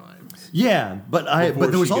several times. Yeah, but Before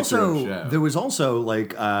there was she gets her own also show.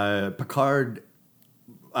 like Picard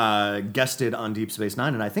guested on Deep Space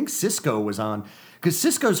Nine, and I think Cisco was on because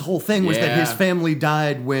Cisco's whole thing was that his Yeah. family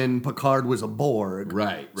died when Picard was a Borg.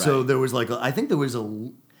 Right. So there was like I think there was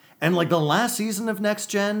and like the last season of Next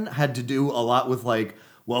Gen had to do a lot with like.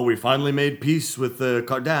 Well, we finally made peace with the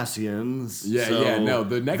Cardassians. Yeah, so yeah, no,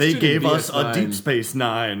 the Next they Gen gave us a DS9 Deep Space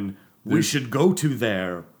Nine. We should go to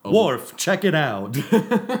there. Worf, check it out.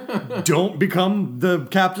 Don't become the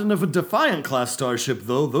captain of a Defiant class starship,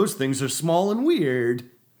 though. Those things are small and weird.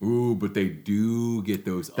 Ooh, but they do get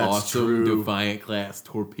those That's awesome true. Defiant class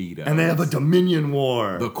torpedoes. And they have a Dominion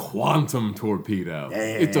War. the quantum torpedo. Yeah.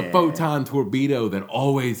 It's a photon torpedo that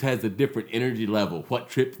always has a different energy level. What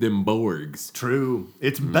tripped them Borgs? True.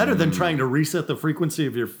 It's better than trying to reset the frequency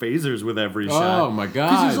of your phasers with every shot. Oh my god!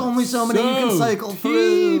 Because there's only so many you can cycle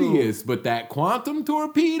through. Tedious, but that quantum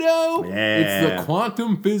torpedo, it's Yeah. the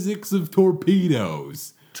quantum physics of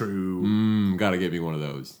torpedoes. True. Gotta get me one of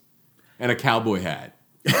those, and a cowboy hat,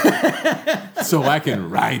 so I can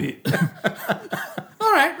ride it.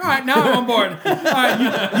 All right, now I'm on board. All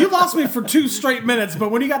right, you lost me for 2 straight minutes,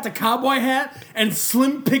 but when you got the cowboy hat and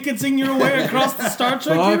Slim Picketing your way across the Star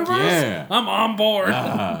Trek Fuck universe, yeah. I'm on board.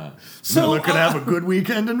 So, Miller could have a good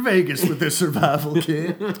weekend in Vegas with this survival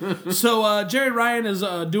kit. Jerry Ryan is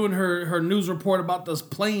doing her news report about this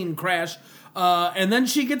plane crash, and then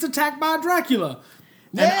she gets attacked by a Dracula.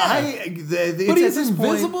 And But he's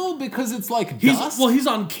invisible because it's like dust. He's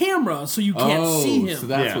on camera, so you can't see him. So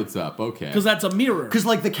that's Yeah. what's up. Okay. Because that's a mirror. Because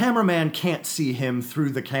like the cameraman can't see him through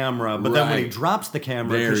the camera, but then when he Right. drops the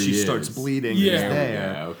camera, There because she he starts is. bleeding, Yeah. he's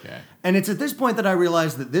there. Yeah. Okay. And it's at this point that I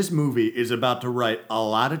realized that this movie is about to write a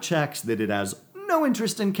lot of checks that it has no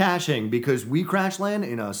interest in cashing because we crash land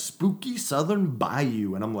in a spooky southern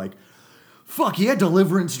bayou, and I'm like, fuck yeah,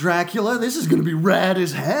 Deliverance Dracula, this is gonna be rad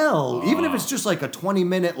as hell. Even if it's just like a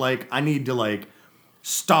 20-minute, like, I need to like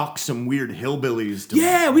stalk some weird hillbillies to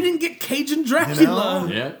Yeah, we didn't get Cajun Dracula.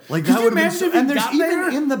 know? Yeah. Like Could that you would have been imagine so, if he and there's got even there?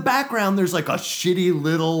 in the background there's like a shitty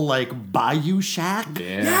little like bayou shack.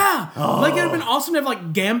 Yeah. Like, it'd have been awesome to have,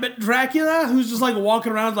 like, Gambit Dracula, who's just, like,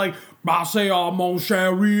 walking around, like, I say, oh, mon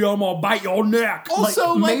chéri, I'm gonna bite your neck.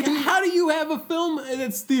 Also, like, maybe- how do you have a film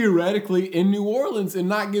that's theoretically in New Orleans and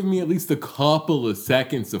not give me at least a couple of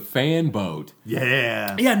seconds of fan boat?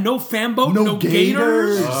 Yeah. Yeah, no fan boat, No no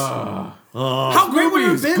gators. gators. How great would it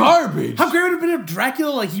have movie is been? garbage. How great would it have been if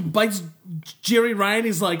Dracula, like, he bites Jerry Ryan,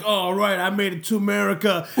 he's like, oh, all right, I made it to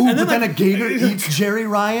America. Ooh, and but then like, a gator eats Jerry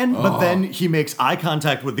Ryan, but then he makes eye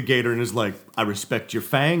contact with the gator and is like, I respect your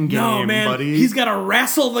fang game, No, man, buddy. he's got to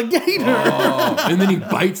wrestle the gator. And then he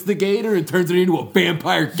bites the gator and turns it into a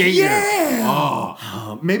vampire gator.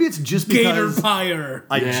 Yeah. Maybe it's just Gator because Pyre.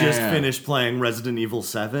 I just Yeah. finished playing Resident Evil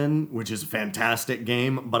 7, which is a fantastic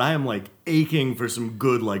game, but I am like aching for some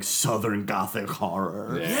good like Southern Gothic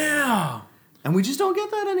horror. Yeah. And we just don't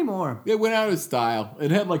get that anymore. It went out of style.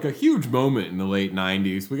 It had like a huge moment in the late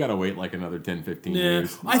 90s. We gotta wait like another 10, 15 Yeah,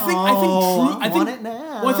 years. I think I want it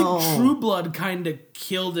now. Well, I think True Blood kind of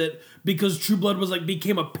killed it because True Blood was like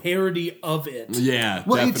became a parody of it. Yeah,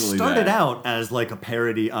 Well, it definitely started that. out as like a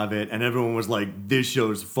parody of it, and everyone was like, "This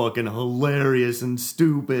show's fucking hilarious and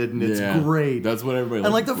stupid, and it's Yeah, great." that's what everybody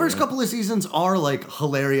And like looks the first for. couple of seasons are like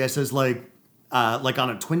hilarious as like like on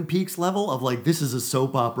a Twin Peaks level of like, this is a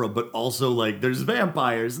soap opera, but also like there's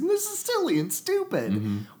vampires and this is silly and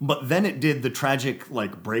stupid. But then it did the tragic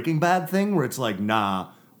like Breaking Bad thing where it's like, nah,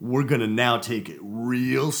 we're gonna now take it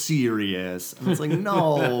real serious. And it's like,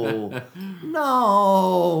 no.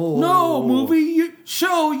 No,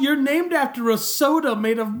 show you're named after a soda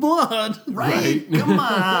made of blood. Right? Come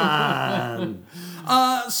on.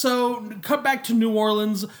 So, cut back to New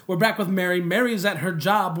Orleans. We're back with Mary. Mary is at her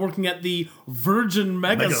job working at the Virgin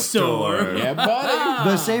Megastore. Yeah, buddy.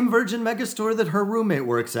 The same Virgin Megastore that her roommate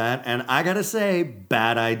works at. And I gotta say,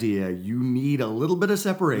 bad idea. You need a little bit of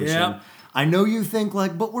separation. Yep. I know you think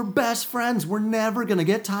like, but we're best friends. We're never gonna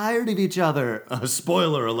get tired of each other.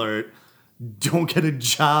 Spoiler alert. Don't get a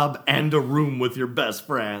job and a room with your best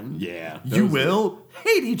friend. Yeah. You will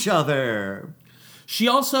hate each other. She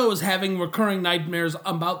also is having recurring nightmares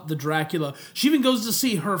about the Dracula. She even goes to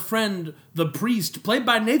see her friend, the priest, played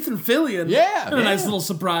by Nathan Fillion. Yeah, A yeah. nice little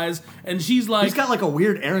surprise. And she's like... He's got like a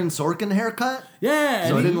weird Aaron Sorkin haircut. yeah.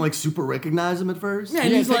 So I and didn't like super recognize him at first. Yeah,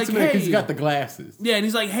 and he's like, hey... he's got the glasses. Yeah, and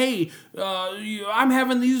he's like, hey, I'm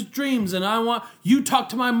having these dreams, and I want... You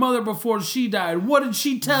talked to my mother before she died. What did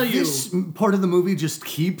she tell you? This part of the movie just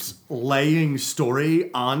keeps laying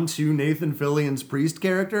story onto Nathan Fillion's priest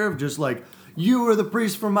character of just like, you were the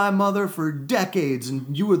priest for my mother for decades,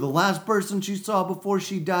 and you were the last person she saw before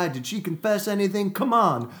she died. Did she confess anything? Come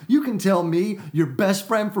on. You can tell me, your best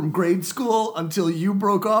friend from grade school, until you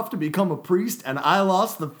broke off to become a priest and I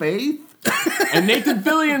lost the faith? And Nathan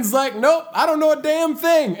Fillion's like, nope, I don't know a damn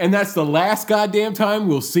thing. And that's the last goddamn time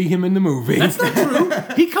we'll see him in the movie. That's not true.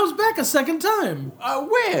 He comes back a second time.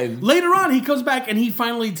 When? Later on, he comes back, and he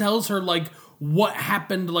finally tells her, like, what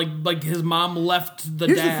happened, like his mom left the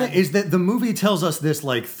Here's dad. the thing, is that the movie tells us this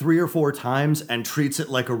like 3 or 4 times and treats it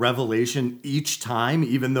like a revelation each time,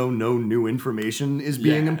 even though no new information is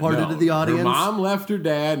being imparted to the audience. Her mom left her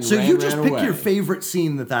dad and So you just ran pick away. your favorite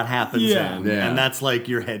scene that happens Yeah. in, Yeah. and that's like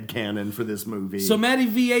your headcanon for this movie. So Matty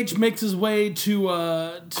VH makes his way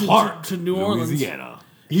to Clark, to New Orleans. Louisiana.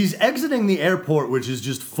 he's exiting the airport, which is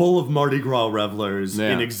just full of Mardi Gras revelers,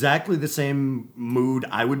 Yeah. in exactly the same mood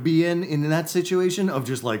I would be in that situation of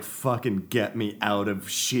just like, fucking get me out of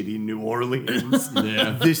shitty New Orleans.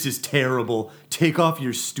 Yeah. This is terrible. Take off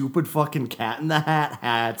your stupid fucking Cat in the Hat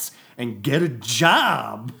hats and get a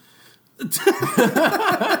job.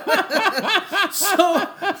 So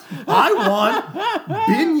I want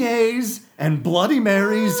beignets and Bloody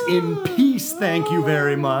Marys in peace, thank you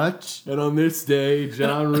very much. And on this day,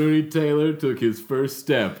 John Rooney Taylor took his first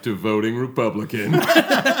step to voting Republican.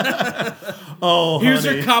 Oh, here's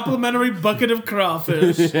honey. your complimentary bucket of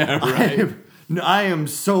crawfish. Yeah, right. I am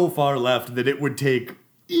so far left that it would take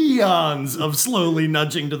eons of slowly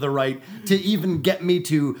nudging to the right to even get me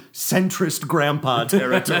to centrist grandpa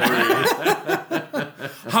territory.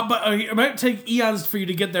 It might take eons for you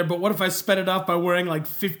to get there, but what if I sped it off by wearing like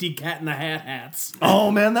 50 Cat in the Hat hats? Oh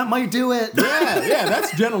man, that might do it. Yeah,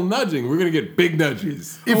 that's gentle nudging. We're going to get big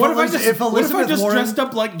nudges. If What if I Elizabeth just Warren, dressed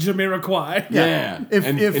up like Jamiroquai? Yeah. If-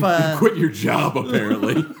 and quit your job,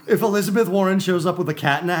 apparently. if Elizabeth Warren shows up with a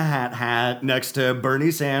Cat in a hat next to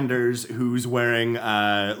Bernie Sanders, who's wearing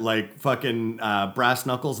like fucking brass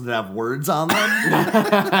knuckles that have words on them,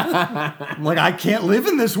 I'm like, I can't live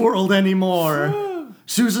in this world anymore.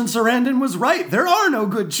 Susan Sarandon was right. There are no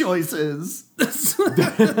good choices.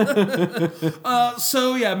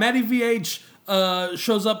 So yeah, Matty VH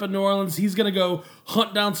shows up in New Orleans. He's gonna go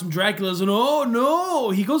hunt down some Draculas, and oh no,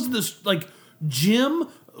 he goes to this like gym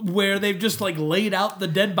where they've just like laid out the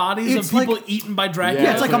dead bodies It's of people like- eaten by Dracula.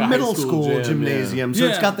 Yeah, it's like like a a middle high school school gym, gymnasium. So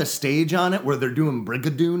it's Yeah. got the stage on it where they're doing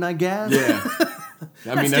Brigadoon, I guess. Yeah.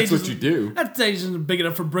 I mean, that's stage what isn't- you do. That stage isn't big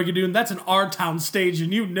enough for Brigadoon. That's an R-Town stage,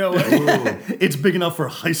 and you know it. It's big enough for a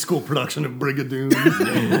high school production of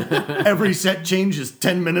Brigadoon. Every set change is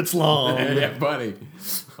 10 minutes long. Yeah, buddy.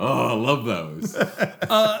 Oh, I love those.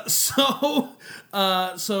 So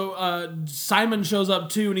Simon shows up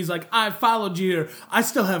too, and he's like, I followed you here. I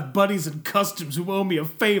still have buddies in customs who owe me a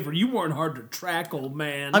favor. You weren't hard to track, old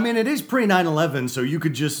man. I mean, it is pre 9/11, so you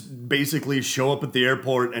could just basically show up at the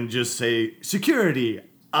airport and just say, security,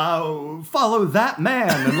 follow that man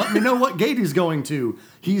and let me know what gate he's going to.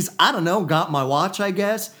 He's, I don't know, got my watch, I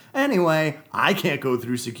guess. Anyway, I can't go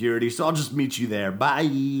through security, so I'll just meet you there.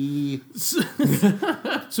 Bye.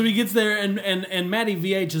 So he gets there, and Matty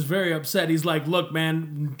VH is very upset. He's like, look,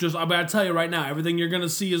 man, I'm going to tell you right now, everything you're going to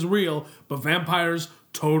see is real, but vampires,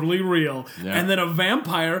 totally real. Yeah. And then a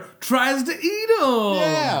vampire tries to eat him.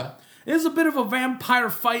 Yeah. It's a bit of a vampire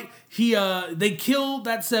fight. They kill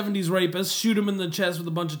that 70s rapist, shoot him in the chest with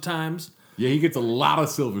a bunch of times. Yeah, he gets a lot of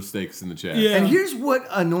silver stakes in the chest. Yeah. And here's what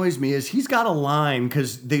annoys me is he's got a line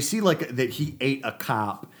because they see like that he ate a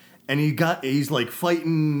cop, and he's like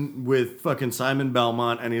fighting with fucking Simon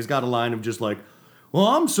Belmont, and he's got a line of just like, "Well,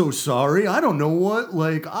 I'm so sorry. I don't know what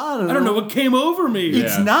I I don't know what came over me.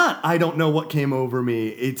 It's Yeah. not. I don't know what came over me.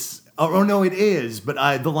 It's oh no, it is.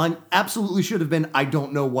 But the line absolutely should have been. I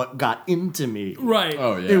don't know what got into me. Right.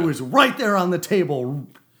 Oh, yeah. It was right there on the table.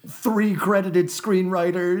 3 credited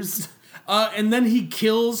screenwriters. And then he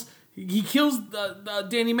kills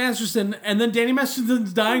Danny Masterson, and then Danny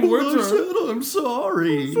Masterson's dying words are, I'm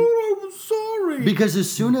sorry. I'm sorry. Because as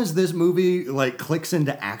soon as this movie like clicks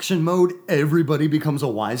into action mode, everybody becomes a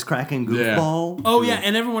wisecracking goofball. Oh yeah,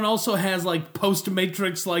 and everyone also has like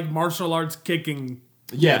post-Matrix like martial arts kicking.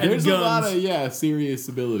 Yeah, and there's a lot guns. of serious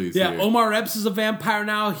abilities Yeah, here. Omar Epps is a vampire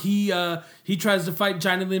now. He tries to fight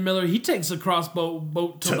Johnny Lee Miller. He takes a crossbow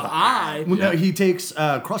bolt to the eye. Well, no, he takes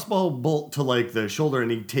a crossbow bolt to like the shoulder,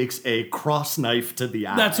 and he takes a cross knife to the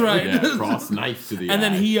eye. That's right. Yeah, cross knife to the And eye.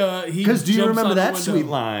 then he Because do you jumps remember out the that window. sweet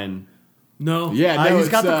line? No. Yeah, no, he's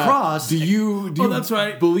got it's, the cross. Do you that's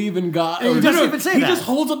right. believe in God? He Or doesn't even say he that. just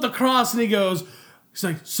holds up the cross and he goes, he's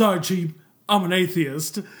like, "Sorry, Chief, I'm an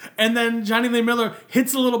atheist." And then Johnny Lee Miller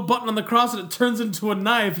hits a little button on the cross and it turns into a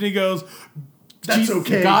knife and he goes, That's Jesus,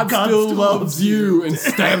 okay. God, God still still loves loves you, and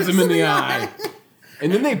stabs him in the eye.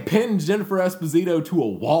 And then they pin Jennifer Esposito to a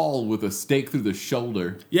wall with a stake through the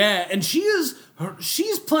shoulder. Yeah, and she's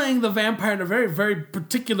playing the vampire in a very, very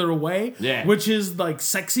particular way. Yeah. Which is like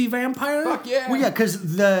sexy vampire. Fuck yeah. Well, yeah,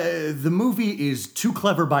 because the movie is too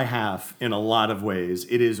clever by half in a lot of ways.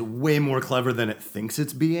 It is way more clever than it thinks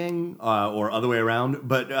it's being, or other way around.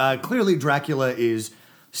 But clearly, Dracula is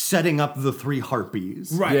setting up the 3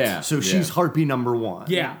 harpies. Right. Yeah. So she's harpy number 1.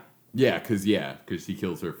 Yeah. Yeah, because he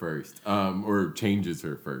kills her first, or changes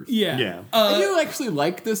her first. Yeah. Yeah. I do actually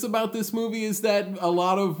like this about this movie is that a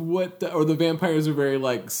lot of the vampires are very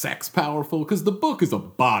like sex powerful because the book is a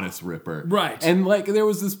bodice ripper, Right. And like there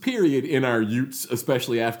was this period in our youths,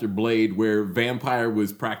 especially after Blade, where vampire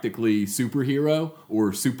was practically superhero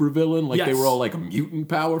or supervillain, like they Yes. were all like mutant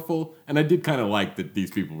powerful, and I did kind of like that these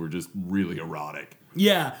people were just really erotic.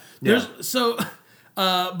 Yeah.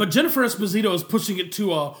 But Jennifer Esposito is pushing it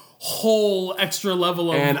to a whole extra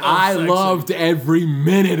level of And of I sexy. loved every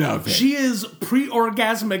minute of it. She is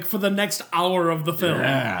pre-orgasmic for the next hour of the film.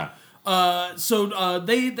 Yeah. So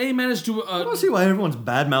they managed to. I don't see why everyone's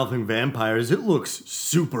bad-mouthing vampires. It looks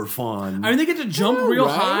super fun. I mean, they get to jump real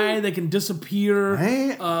right. high. They can disappear. Hey,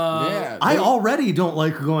 Yeah. I already don't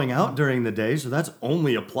like going out during the day, so that's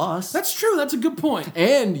only a plus. That's true. That's a good point.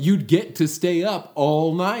 And you'd get to stay up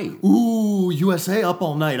all night. Ooh, USA Up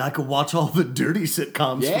All Night. I could watch all the dirty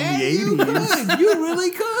sitcoms from the you 80s. could. You really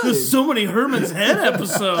could. There's so many Herman's Head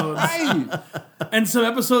episodes, Right. and some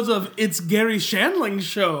episodes of It's Gary Shandling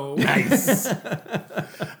Show. Nice.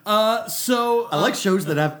 So I like shows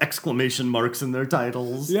that have exclamation marks in their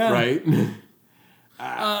titles. yeah, Right?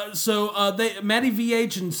 Matty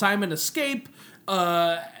VH and Simon escape.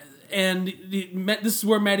 And this is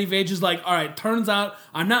where Matty VH is like, all right, turns out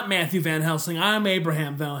I'm not Matthew Van Helsing. I'm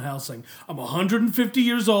Abraham Van Helsing. I'm 150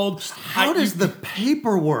 years old. How does the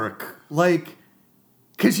paperwork, like,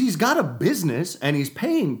 because he's got a business and he's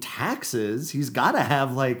paying taxes, he's got to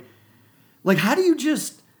have, like, how do you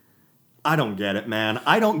just, I don't get it, man.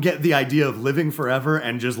 I don't get the idea of living forever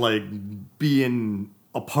and just, like, being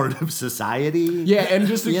a part of society. Yeah, and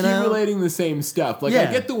just You know? accumulating the same stuff. Like, Yeah.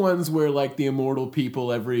 I get the ones where, like, the immortal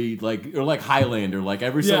people or like Highlander, like,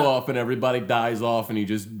 every so Yeah. often everybody dies off and he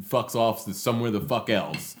just fucks off to somewhere the fuck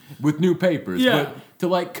else with new papers. Yeah. But to,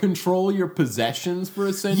 like, control your possessions for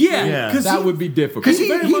a century, Yeah, because that would be difficult. Because he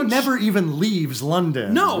very much- never even leaves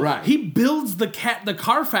London. No, Right. he builds the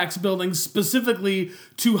Carfax building specifically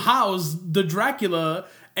to house the Dracula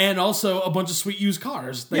and also a bunch of sweet used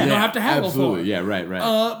cars that you don't have to haggle absolutely. for. Yeah, right.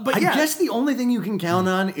 But I yeah, guess the only thing you can count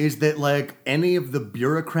on is that, like, any of the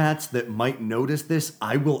bureaucrats that might notice this,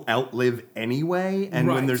 I will outlive anyway. And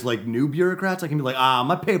Right. when there's, like, new bureaucrats, I can be like,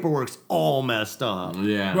 my paperwork's all messed up.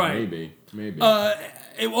 Yeah, Right. maybe.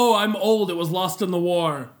 I'm old. It was lost in the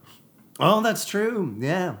war. Oh, that's true.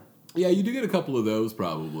 Yeah. Yeah, you do get a couple of those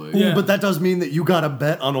probably. Yeah. Ooh, but that does mean that you gotta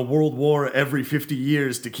bet on a world war every 50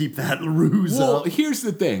 years to keep that ruse Well, up. here's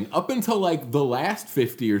the thing. Up until like the last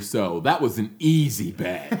 50 or so, that was an easy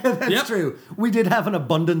bet. That's Yep. true. We did have an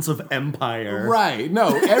abundance of empire. Right.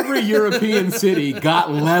 No, every European city got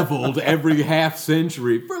leveled every half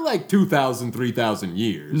century for like 2,000, 3,000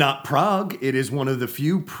 years. Not Prague. It is one of the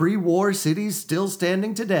few pre-war cities still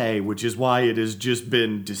standing today, which is why it has just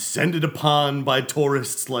been descended upon by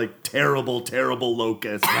tourists like terrible, terrible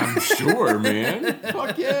locust. Sure, man.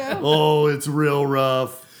 Fuck yeah. Oh, it's real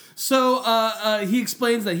rough. So he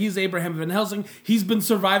explains that he's Abraham Van Helsing. He's been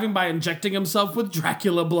surviving by injecting himself with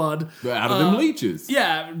Dracula blood. Out of them leeches.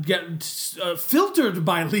 Yeah, filtered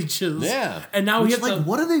by leeches. Yeah. And now he has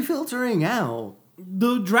What are they filtering out?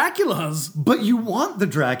 the Draculas. But you want the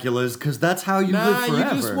Draculas because that's how you live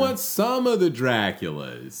forever. You just want some of the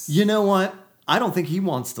Draculas. You know what? I don't think he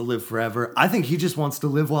wants to live forever. I think he just wants to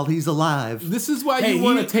live while he's alive. This is why Hey, you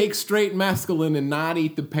want he- to take straight mescaline and not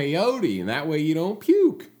eat the peyote, and that way you don't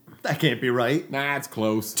puke. That can't be right. Nah, it's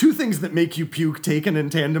close. Two things that make you puke taken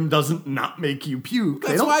in tandem doesn't not make you puke. They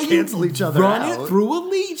That's don't why cancel you each other run out. it through a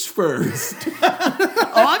leech first.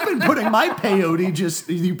 Oh, I've been putting my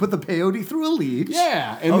peyote you put the peyote through a leech.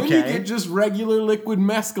 Yeah, and then you Okay. get just regular liquid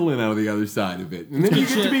mescaline out of the other side of it. And then you get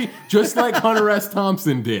shit. to be just like Hunter S.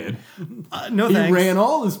 Thompson did. No He thanks. ran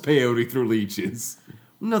all his peyote through leeches.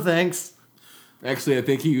 No thanks. Actually, I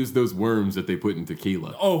think he used those worms that they put in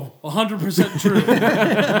tequila. Oh, 100% true.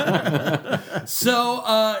 So,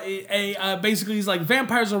 basically, he's like,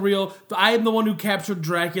 vampires are real. I am the one who captured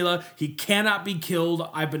Dracula. He cannot be killed.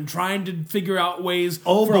 I've been trying to figure out ways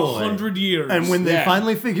Oh, for boy. 100 years. And when they Yeah.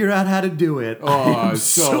 finally figure out how to do it, Oh, I'm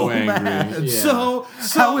so angry. mad. Yeah. So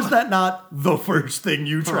How is that not the first thing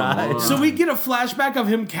you tried? So we get a flashback of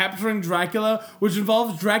him capturing Dracula, which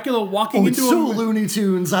involves Dracula walking Oh, it's into so a... Looney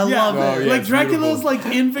Tunes. I Yeah, love it. yeah, like it's Dracula's beautiful.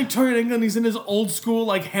 like in Victorian England. He's in his old school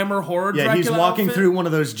like Hammer horror. Yeah, Dracula he's walking outfit. through one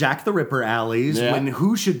of those Jack the Ripper alleys Yeah. when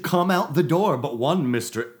who should come out the door but one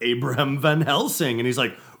Mr. Abraham Van Helsing. And he's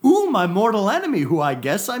like, ooh, my mortal enemy, who I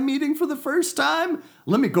guess I'm meeting for the first time.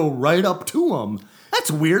 Let me go right up to him. That's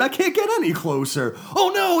weird. I can't get any closer.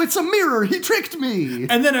 Oh no, it's a mirror. He tricked me.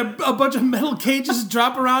 And then a bunch of metal cages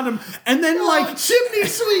drop around him, and then like chimney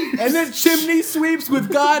sweep. And then chimney sweeps with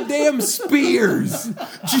goddamn spears.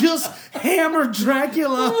 just hammer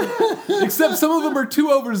Dracula. Except some of them are too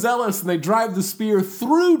overzealous and they drive the spear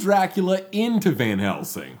through Dracula into Van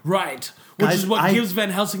Helsing. Right. Which Guys, is what I- gives Van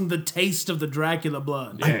Helsing the taste of the Dracula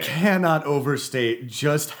blood. I cannot overstate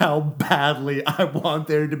just how badly I want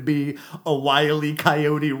there to be a Wile E.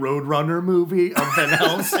 Coyote Roadrunner movie of Van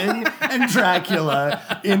Helsing and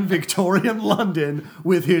Dracula in Victorian London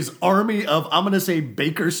with his army of, I'm going to say,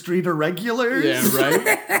 Baker Street irregulars. Yeah,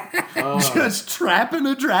 right? Just trapping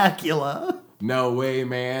a Dracula. No way,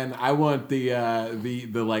 man. I want the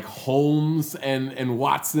like Holmes and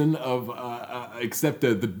Watson of except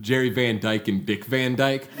the Jerry Van Dyke and Dick Van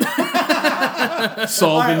Dyke solving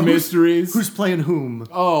All right, mysteries. Who's playing whom?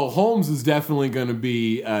 Oh, Holmes is definitely going to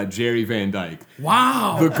be Jerry Van Dyke,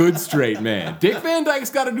 Wow. the good straight man. Dick Van Dyke's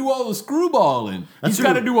got to do all the screwballing. He's true.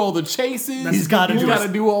 got to do all the chases. He's gotta do got to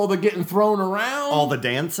his- do all the getting thrown around. All the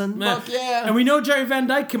dancing? Fuck yeah. And we know Jerry Van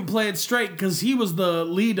Dyke can play it straight because he was the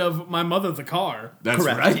lead of My Mother the Car. That's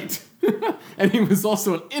Correct. right. And he was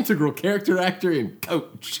also an integral character actor and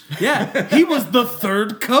coach. Yeah, he was the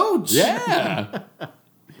third coach. Yeah.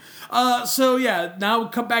 So yeah, now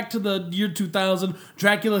come back to the year 2000.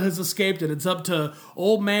 Dracula has escaped, and it's up to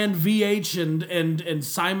old man VH and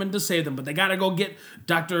Simon to save them. But they gotta go get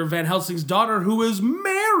Dr. Van Helsing's daughter, who is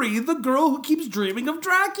Mary, the girl who keeps dreaming of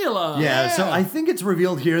Dracula. Yeah, so I think it's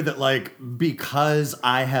revealed here that, like, because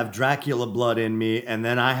I have Dracula blood in me and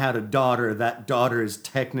then I had a daughter, that daughter is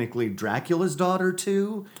technically Dracula's daughter,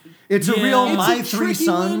 too. It's a Yeah. real It's My a Three tricky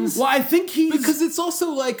Sons. Well, I think he's Because it's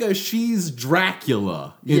also like a she's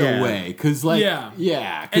Dracula in Yeah. a way. Because like Yeah.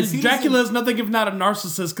 yeah. and 'cause he Dracula doesn't- is nothing if not a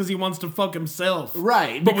narcissist because he wants to fuck himself.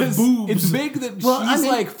 right but because with boobs. it's big that Well, I she's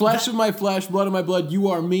mean, like flesh of my flesh, blood of my blood. You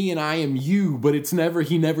are me, and I am you. But it's never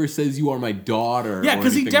he never says you are my daughter. Yeah, or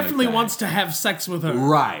because he anything like definitely that. wants to have sex with her.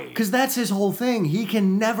 right. Because that's his whole thing. He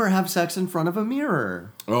can never have sex in front of a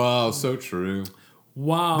mirror. Oh, so true.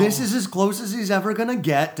 Wow. This is as close as he's ever going to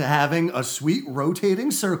get to having a sweet rotating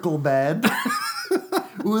circle bed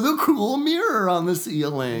with a cool mirror on the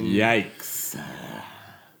ceiling. Yikes.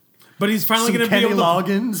 but he's finally Some going to be Kenny able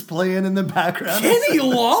to... Loggins playing in the background. Kenny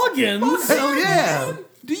Loggins? Hell yeah.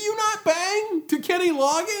 Do you not bang to Kenny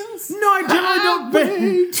Loggins? No, I generally don't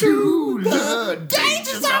bang. To the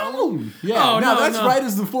danger zone. Yeah, Oh, no, no, that's no. right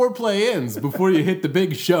as the foreplay ends before you hit the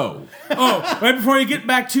big show. Oh, right before you get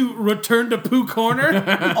back to Return to Pooh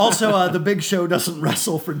Corner. Also, the Big Show doesn't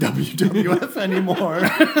wrestle for WWF anymore.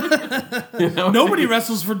 Nobody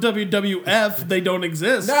wrestles for WWF. They don't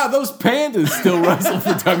exist. Nah, those pandas still wrestle for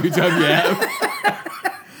WWF.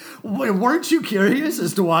 Wait, weren't you curious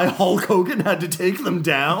as to why Hulk Hogan had to take them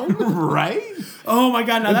down? Right? Oh my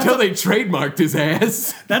god! Now Until they trademarked his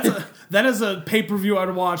ass. that's that is a pay-per-view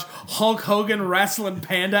I'd watch. Hulk Hogan wrestling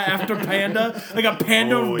Panda after Panda, like a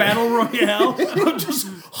Panda battle royale of just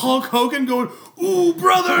Hulk Hogan going, "Ooh,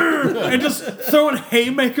 brother," and just throwing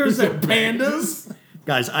haymakers at pandas.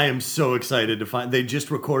 Guys, I am so excited to find. They just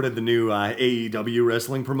recorded the new AEW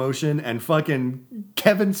wrestling promotion, and fucking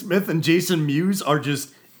Kevin Smith and Jason Mewes are just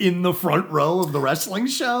in the front row of the wrestling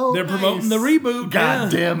show. They're promoting the reboot. God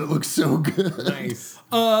damn, it looks so good. Nice.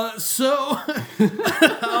 So,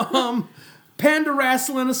 Panda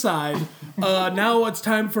wrestling aside, now it's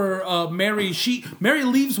time for Mary. Mary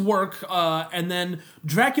leaves work, and then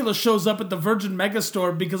Dracula shows up at the Virgin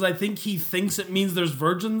Megastore because I think he thinks it means there's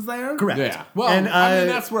virgins there. Correct. Yeah. Well, And, I mean,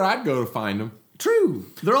 that's where I'd go to find them. True.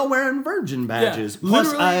 They're all wearing virgin badges. Yeah,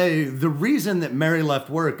 Plus, literally- the reason that Mary left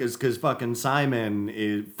work is because fucking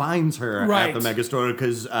Simon finds her Right. at the Megastore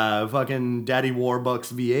because fucking Daddy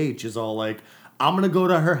Warbucks VH is all like, I'm going to go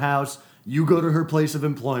to her house. You go to her place of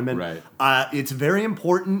employment. Right. It's very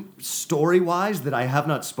important story-wise that I have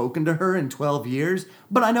not spoken to her in 12 years,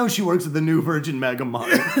 but I know she works at the new Virgin Mega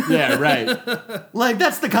Mart. Yeah, right. Like,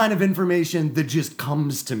 that's the kind of information that just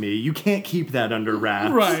comes to me. You can't keep that under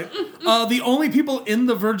wraps. Right. The only people in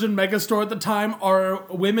the Virgin Megastore at the time are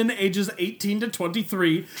women ages 18 to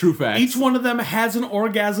 23. True facts. Each one of them has an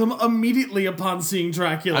orgasm immediately upon seeing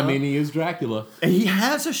Dracula. I mean, he is Dracula. And he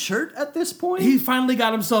has a shirt at this point? he finally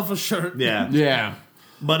got himself a shirt. Yeah. Yeah.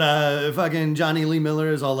 But fucking Johnny Lee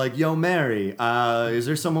Miller is all like, "Yo, Mary, is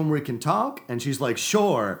there someone we can talk?" And she's like,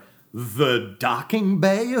 "Sure." The docking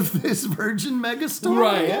bay of this Virgin Megastore?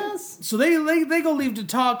 Right. Yes. So they go leave to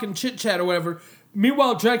talk and chit chat or whatever.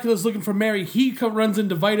 Meanwhile, Dracula's looking for Mary. He runs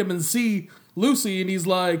into Vitamin C, Lucy, and he's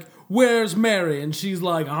like, "Where's Mary?" And she's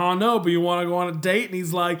like, "I don't know, but you want to go on a date?" And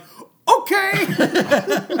he's like, "Okay."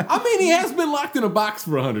 I mean, he has been locked in a box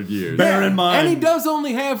for 100 years. Bear in mind. And he does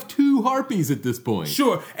only have 2 harpies at this point.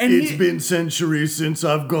 Sure. And It's been centuries since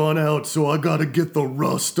I've gone out, so I gotta get the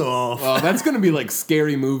rust off. Oh, that's going to be like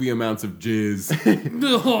scary movie amounts of jizz.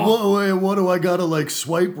 Wait, what do I gotta like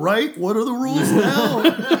swipe right? What are the rules now?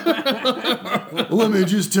 Let me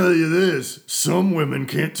just tell you this. Some women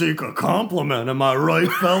can't take a compliment, am I right,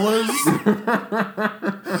 fellas?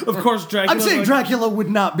 of course, Dracula. I'm saying Dracula would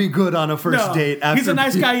not be good on a first date after he's a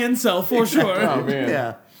nice guy incel for sure. Oh, man.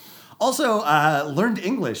 Yeah. Also, learned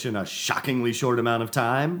English in a shockingly short amount of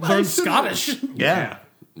time. Learned Scottish. Yeah.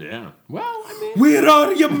 Yeah. Well, I mean, Where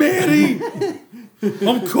are you, Mary?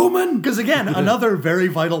 I'm coming. Because again, another very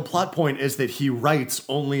vital plot point is that he writes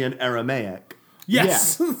only in Aramaic.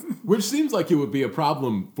 Yes. yeah. Which seems like it would be a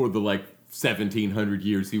problem for the like 1700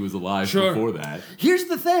 years he was alive Sure. before that. Here's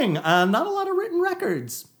the thing, not a lot of written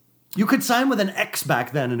records. You could sign with an X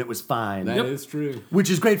back then and it was fine. That is true. Which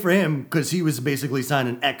is great for him because he was basically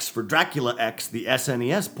signing X for Dracula X, the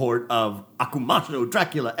SNES port of Akumasho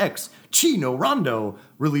Dracula X Chino Rondo,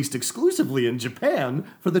 released exclusively in Japan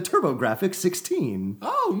for the TurboGrafx 16.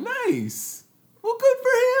 Oh, nice. Well, good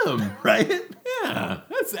for him. Right? Yeah,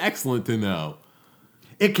 that's excellent to know.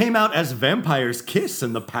 It came out as Vampire's Kiss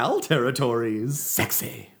in the PAL territories.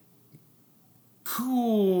 Sexy.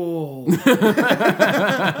 Cool.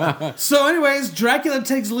 So, anyways, Dracula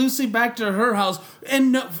takes Lucy back to her house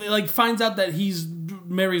and like finds out that he's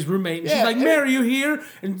Mary's roommate. And she's Yeah, like, and- "Mary, you here?"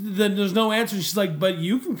 And then there's no answer. She's like, "But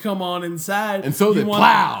you can come on inside." And so You they want-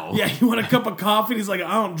 plow. Yeah, you want a cup of coffee? And he's like,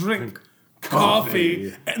 "I don't drink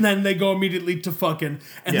coffee." And then they go immediately to fucking,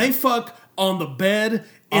 and Yeah. they fuck on the bed,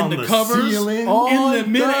 in On the the covers, ceiling. On in the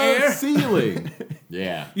midair. ceiling.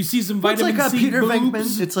 Yeah. You see some It's vitamin like C Peter boobs.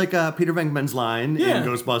 Venkman. It's like Peter Venkman's line Yeah. in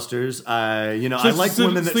Ghostbusters. I Just like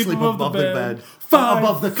women that sleep above the bed,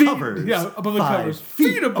 above the feet- covers. Yeah, above the 5 covers.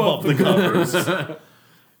 feet above the covers.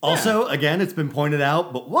 Also, again, it's been pointed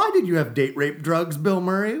out, but why did you have date rape drugs, Bill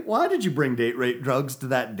Murray? Why did you bring date rape drugs to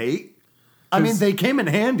that date? I mean, they came in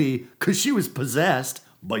handy because she was possessed,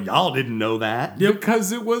 but y'all didn't know that.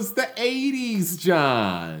 Because it was the 80s,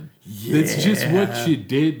 John. It's just what you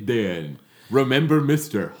did then. Remember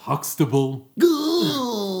Mr. Huxtable?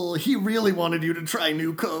 Ugh, he really wanted you to try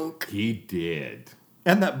new Coke. He did.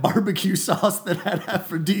 And that barbecue sauce that had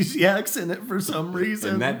aphrodisiacs in it for some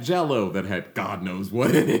reason. And that Jell-O that had God knows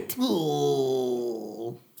what in it.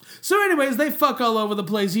 Ugh. So, anyways, they fuck all over the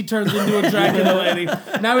place. He turns into a Dracula lady.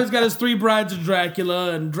 Now he's got his 3 brides of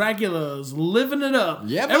Dracula, and Dracula's living it up.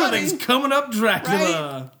 Yeah, buddy. Everything's coming up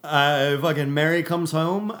Dracula. Fucking Mary comes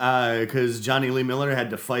home because Johnny Lee Miller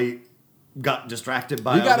had to fight, got distracted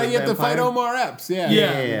by You other have to fight vampire. Omar Epps, yeah.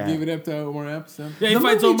 Yeah. Give it up to Omar Epps. Huh? Yeah, he The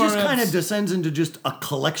fights movie Omar just kind of Epps. descends into just a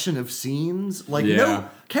collection of scenes. Like, Yeah. no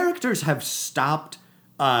characters have stopped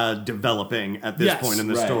developing at this Yes. point in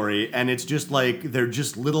the Right. story, and it's just like they're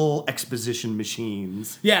just little exposition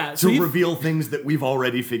machines. Yeah, so to he- reveal things that we've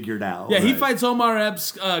already figured out. Yeah, he Right. fights Omar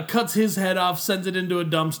Epps, cuts his head off, sends it into a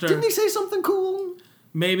dumpster. Didn't he say something cool?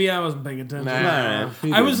 Maybe I wasn't paying attention. Nah,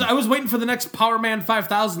 he I was didn't. waiting for the next Power Man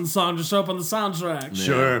 5000 song to show up on the soundtrack.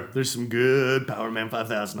 Sure, there's some good Power Man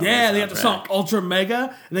 5000. on Yeah, that they got the soundtrack. song Ultra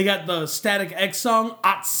Mega, and they got the Static X song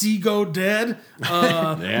Otsego Dead.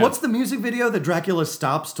 Yeah. What's the music video that Dracula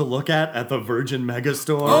stops to look at the Virgin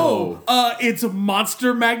Megastore? It's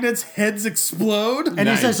Monster Magnet's Heads Explode. and he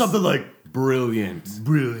Nice. says something like, Brilliant.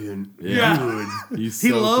 "Brilliant, Yeah. good." He's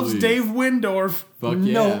He so loves pleased. Dave Windorf. Fuck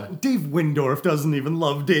yeah. No, Dave Windorf doesn't even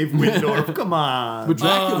love Dave Windorf. Come on. But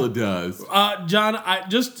Dracula does. John, I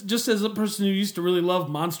just as a person who used to really love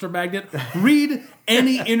Monster Magnet, read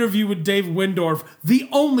any interview with Dave Windorf. The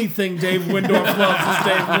only thing Dave Windorf loves is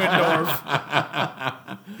Dave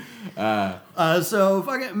Windorf. So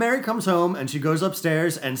fucking Mary comes home and she goes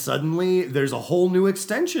upstairs, and suddenly there's a whole new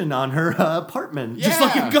extension on her apartment. Yeah. Just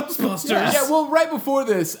like in Ghostbusters. Yeah, well, right before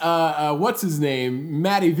this, what's his name?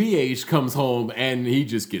 Matty VH comes home and he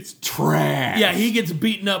just gets trashed. Yeah, he gets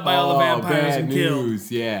beaten up by all the vampires bad and killed.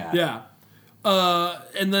 news. Yeah. Yeah.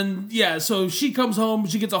 And then, so she comes home,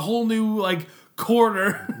 she gets a whole new, like,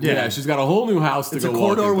 corridor. Yeah, she's got a whole new house to It's go a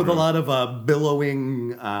corridor walking with a through. lot of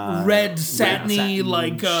billowing Red, satiny, satin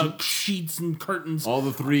like, sheets and curtains. All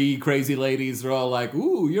the three crazy ladies are all like,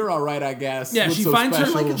 "Ooh, you're all right, I guess." Yeah, What's she so finds her.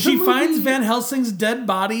 special?" She The finds movie- Van Helsing's dead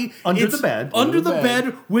body Under It's the bed. under the the bed,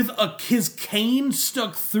 bed. with his cane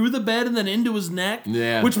stuck through the bed and then into his neck.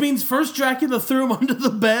 Yeah. which means first Dracula threw him under the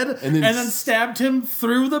bed and then stabbed him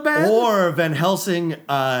through the bed. Or Van Helsing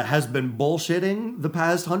has been bullshitting the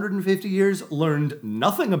past 150 years, learned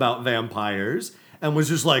nothing about vampires, and was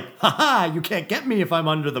just like, haha, you can't get me if I'm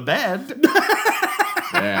under the bed.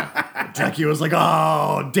 Yeah. Dracula was like,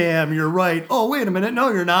 oh, damn, you're right. Oh, wait a minute. No,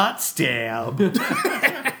 you're not. Stab.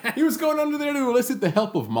 He was going under there to elicit the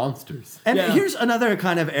help of monsters. And Yeah. here's another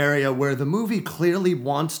kind of area where the movie clearly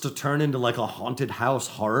wants to turn into like a haunted house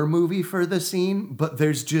horror movie for the scene, but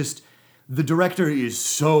there's just... The director is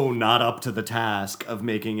so not up to the task of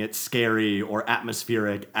making it scary or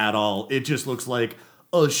atmospheric at all. It just looks like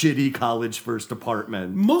a shitty college first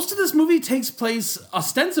apartment. Most of this movie takes place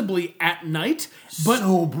ostensibly at night, but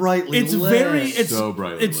so brightly it's lit. very it's So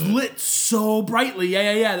brightly it's lit. lit so brightly.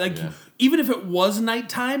 Yeah. Like even if it was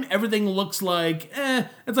nighttime, everything looks like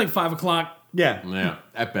it's like 5 o'clock. Yeah. Yeah,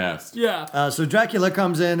 at best. Yeah. So Dracula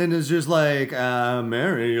comes in and is just like,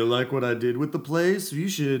 Mary, you like what I did with the place? You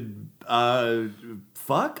should,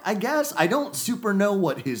 fuck, I guess. I don't super know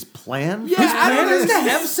what his plan His plan is to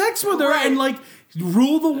have sex with her and like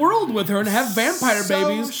rule the world with her and have vampire So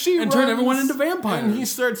babies she and turn runs, everyone into vampires. And he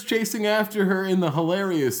starts chasing after her in the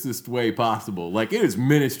hilariousest way possible. Like, it is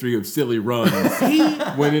Ministry of Silly Runs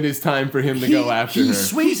when it is time for him to go after he her.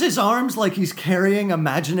 swings his arms like he's carrying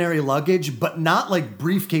imaginary luggage, but not like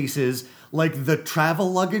briefcases, like the travel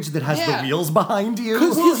luggage that has Yeah. the wheels behind you.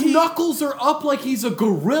 Because his knuckles are up like he's a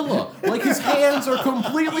gorilla. Like his hands are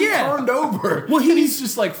completely turned over. Well, and he's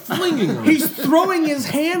just like flinging them. He's throwing his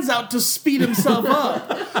hands out to speed himself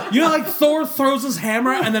up. You know, like Thor throws his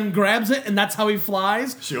hammer and then grabs it, and that's how he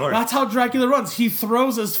flies? Sure. That's how Dracula runs. He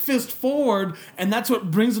throws his fist forward, and that's what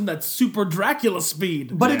brings him that super Dracula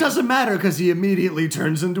speed. But it doesn't matter because he immediately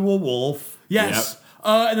turns into a wolf. Yes.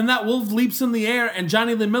 And then that wolf leaps in the air, and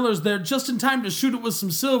Johnny Lee Miller's there just in time to shoot it with some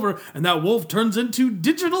silver, and that wolf turns into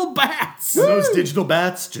digital bats. Those digital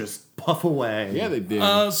bats just puff away. Yeah, they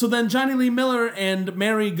did. So then Johnny Lee Miller and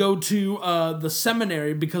Mary go to the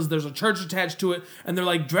seminary because there's a church attached to it, and they're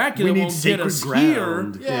like, Dracula We need won't get sacred us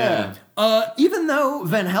ground. here. yeah. Even though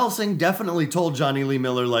Van Helsing definitely told Johnny Lee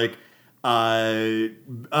Miller, like,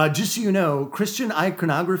 just so you know, Christian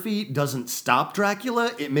iconography doesn't stop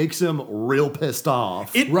Dracula. It makes him real pissed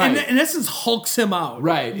off. It, Right. in essence, hulks him out.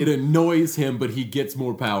 Right. It annoys him, but he gets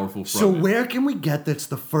more powerful from So it. where can we get that's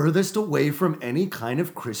the furthest away from any kind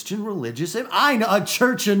of Christian religious? I know a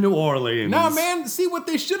church in New Orleans. Nah, man, see what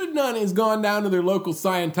they should have done is gone down to their local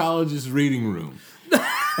Scientologist reading room.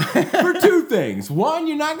 For two things. One,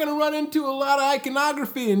 you're not going to run into a lot of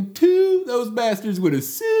iconography. And two, those bastards would have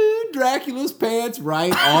sued Dracula's pants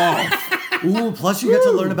right off. Ooh, plus you get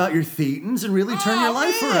to learn about your thetans and really turn your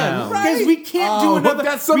life man, around. right. Guys, we can't do Oh, another. hook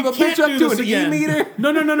that son we of a can't bitch up do to this an again. E-meter.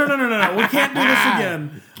 No. We can't do this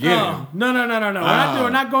again. Get Oh, him. no. We're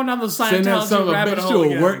not going down the Send that son of Scientology a rabbit bitch hole to a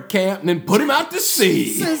again. work camp and then put him out to sea.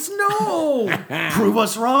 Says no. Prove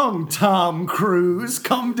us wrong, Tom Cruise.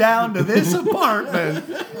 Come down to this apartment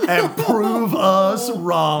and prove us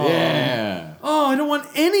wrong. Yeah. Oh, I don't want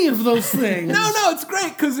any of those things. No, it's great,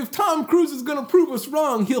 because if Tom Cruise is going to prove us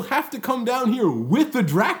wrong, he'll have to come down here with the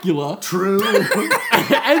Dracula True.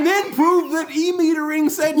 and then prove that E-metering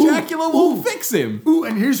said Dracula won't fix him. Ooh,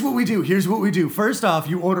 and here's what we do. First off,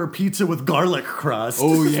 you order pizza with garlic crust.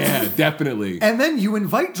 Oh, yeah, definitely. And then you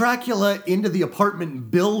invite Dracula into the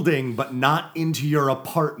apartment building, but not into your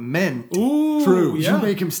apartment. Ooh, True. yeah. You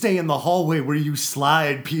make him stay in the hallway where you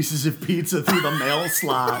slide pieces of pizza through the mail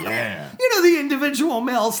slot. Yeah. You know, the individual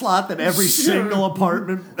mail slot that every Sure. single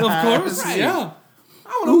apartment Of has. course, Right. yeah. I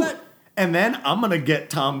want to let... And then I'm going to get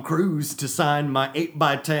Tom Cruise to sign my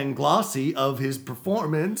 8x10 glossy of his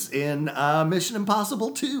performance in Mission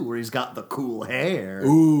Impossible 2, where he's got the cool hair.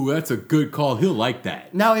 Ooh, that's a good call. He'll like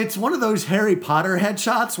that. Now, it's one of those Harry Potter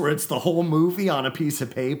headshots where it's the whole movie on a piece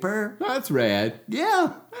of paper. That's rad.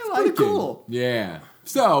 Yeah, I pretty like cool. it. Yeah.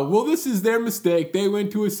 So, well, this is their mistake. They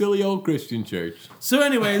went to a silly old Christian church. So,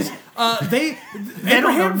 anyways, They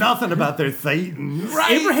don't know nothing about their Thetans.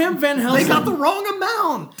 Abraham Van Helsing. They got the wrong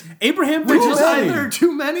amount. Abraham Van Which is Helsing. either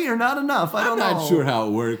too many or not enough. I don't know. I'm not sure how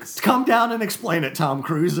it works. Come down and explain it, Tom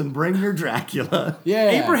Cruise, and bring your Dracula. Yeah.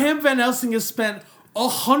 Abraham Van Helsing has spent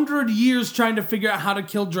 100 years trying to figure out how to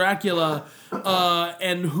kill Dracula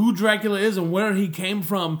and who Dracula is and where he came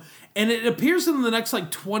from. And it appears in the next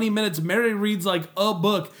 20 minutes, Mary reads a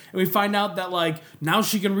book, and we find out that now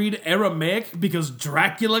she can read Aramaic because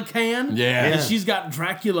Dracula can. Yeah. And she's got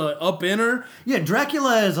Dracula up in her. Yeah,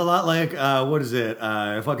 Dracula is a lot like, what is it?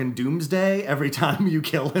 Fucking Doomsday. Every time you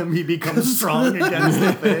kill him, he becomes strong against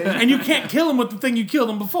the thing. And you can't kill him with the thing you killed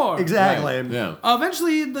him before. Exactly. Right. Yeah.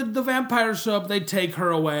 Eventually, the vampires show up. They take her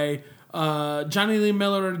away. Johnny Lee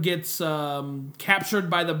Miller gets captured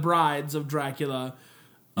by the brides of Dracula.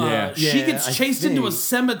 She Yeah, gets I chased into a think.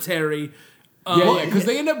 cemetery. Because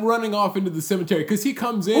they end up running off into the cemetery because he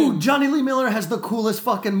comes in. Oh, Johnny Lee Miller has the coolest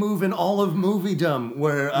fucking move in all of moviedom,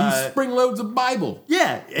 where he spring loads a Bible.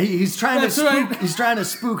 yeah, he's trying to That's spook. right. He's trying to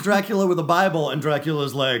spook Dracula with a Bible, and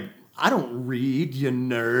Dracula's like, "I don't read, you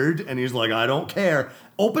nerd," and he's like, "I don't care."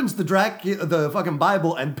 Opens the fucking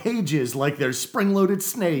Bible, and pages like they're spring-loaded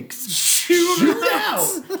snakes shoot out,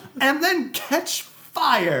 and then catch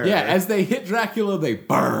fire. Yeah, as they hit Dracula, they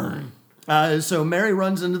burn. So Mary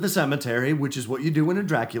runs into the cemetery, which is what you do when a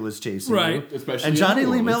Dracula's chasing Right. you. Especially And in Johnny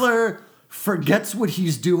Lee horror. Miller forgets what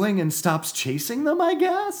he's doing and stops chasing them, I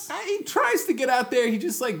guess. He tries to get out there. He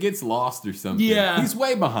just gets lost or something. Yeah. He's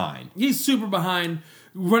way behind. He's super behind,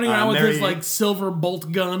 running around with his Mary- silver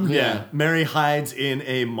bolt gun. Yeah. Mary hides in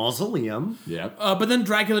a mausoleum. Yep. But then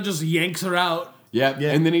Dracula just yanks her out. Yep.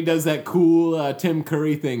 Yeah. And then he does that cool Tim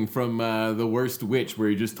Curry thing from The Worst Witch where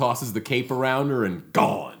he just tosses the cape around her and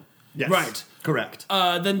gone. Yes. Right. Correct.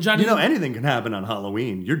 Then Johnny. You know, anything can happen on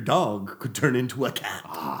Halloween. Your dog could turn into a cat.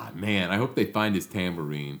 Ah, man, I hope they find his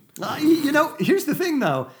tambourine. You know, here's the thing,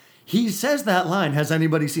 though. He says that line, "Has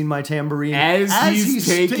anybody seen my tambourine?" As he's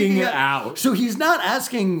taking sticking it out. So he's not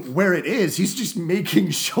asking where it is. He's just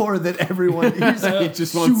making sure that everyone is He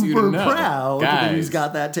just wants you to super know. proud that Guys. he's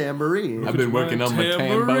got that tambourine. I've been working on my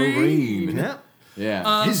tambourine. tambourine. Yeah.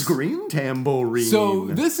 Yeah. His green tambourine. So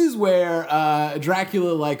this is where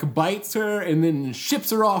Dracula bites her and then ships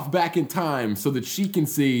her off back in time so that she can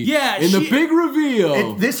see Yeah, in the big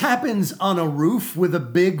reveal. This happens on a roof with a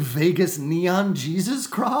big Vegas neon Jesus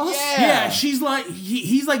cross. Yeah, she's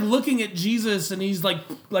he's looking at Jesus and he's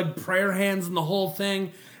like prayer hands and the whole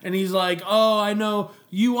thing. And he's like, "Oh, I know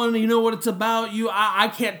you want to know what it's about. I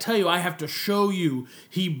can't tell you. I have to show you."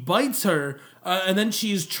 He bites her, and then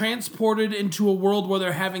she's transported into a world where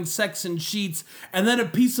they're having sex in sheets. And then a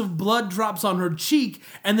piece of blood drops on her cheek.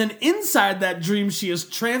 And then inside that dream, she is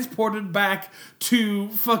transported back to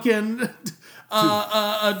fucking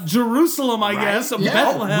Jerusalem, I guess,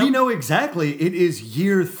 Bethlehem. We know exactly. It is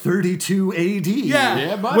year 32 AD.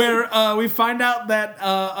 Yeah, buddy. where we find out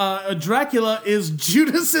that Dracula is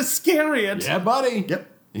Judas Iscariot. Yeah, buddy. Yep.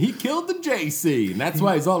 He killed the JC, and that's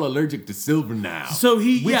why he's all allergic to silver now. So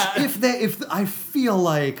he, Which, yeah, if I feel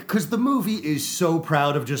like, because the movie is so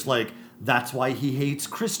proud of just that's why he hates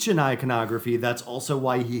Christian iconography. That's also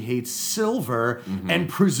why he hates silver, and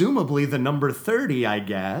presumably the number 30, I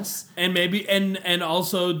guess. and maybe and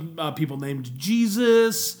also people named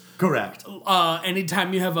Jesus. Correct.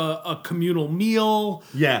 Anytime you have a communal meal,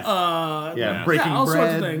 Yeah. Breaking all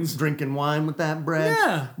sorts of bread, things. drinking wine with that bread.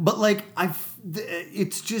 Yeah. But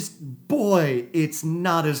it's just, boy, it's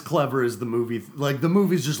not as clever as the movie. The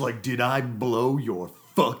movie's just did I blow your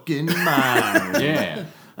fucking mind? Yeah.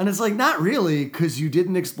 And it's not really, because you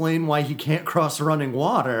didn't explain why he can't cross running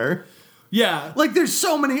water. yeah, There's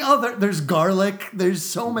so many there's garlic, there's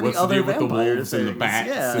so many What's the other deal with the vampire wolves and the things. bats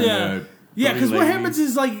Yeah. and Yeah. the Yeah, because what ladies. happens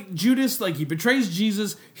is like Judas, like he betrays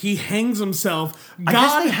Jesus, he hangs himself. I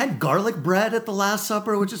guess God, they had garlic bread at the Last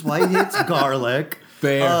Supper, which is why he hates garlic.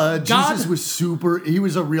 Fair. Jesus was he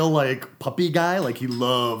was a real like puppy guy, like he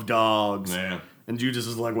loved dogs. Yeah. And Judas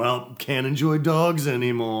is like, well, can't enjoy dogs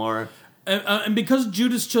anymore. and because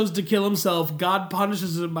Judas chose to kill himself, God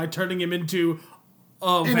punishes him by turning him into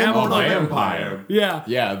a immortal vampire. Vampire. Yeah.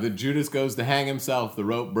 Yeah, the Judas goes to hang himself, the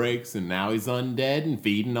rope breaks, and now he's undead and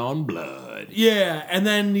feeding on blood. Yeah, and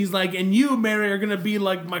then he's like, and you, Mary, are gonna be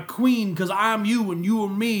like my queen, because I'm you and you are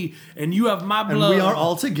me, and you have my And blood. we are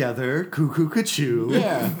all together, cuckoo cuckoo.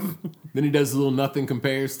 Yeah. Then he does a little nothing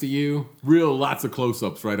compares to you. Real lots of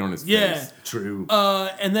close-ups right on his Yeah. face. True.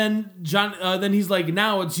 And then then he's like,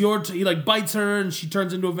 now it's your he like bites her and she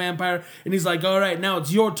turns into a vampire, and he's like, all right, now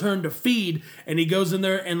it's your turn to feed. And he goes in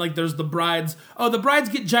there and like there's the brides. Oh, the brides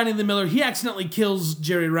get Johnny Lee Miller. He accidentally kills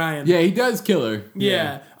Jerry Ryan. Yeah, he does kill her.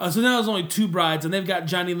 Yeah. So now there's only 2 brides, and they've got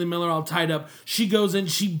Johnny Lee Miller all tied up. She goes in,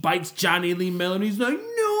 she bites Johnny Lee Miller, and he's like,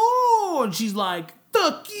 no, and she's like,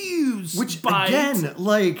 fuck you, Which bite. again,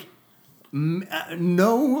 like,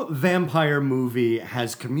 no vampire movie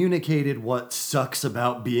has communicated what sucks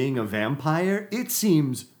about being a vampire. It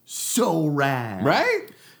seems so rad, Right?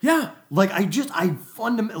 Yeah. Like it's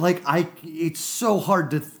so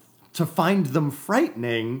hard to find them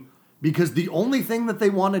frightening because the only thing that they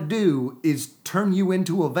want to do is turn you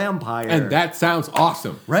into a vampire, And that sounds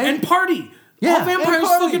awesome. right? And party. Yeah, All vampires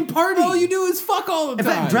And fucking party. All you do is fuck all the In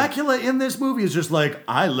time. fact, Dracula in this movie is just like,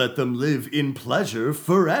 I let them live in pleasure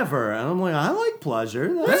forever. And I'm like, I like pleasure.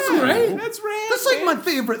 That's great. That's rad. That's like my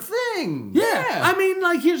favorite thing. Yeah. I mean,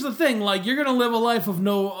 like, here's the thing. Like, you're going to live a life of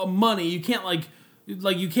no money. You can't, like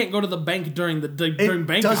you can't go to the bank during during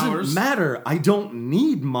bank doesn't hours. matter. I don't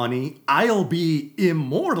need money. I'll be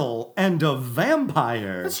immortal and a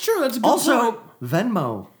vampire. That's true. That's a good Also, point.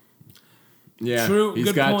 Venmo. Yeah, True, He's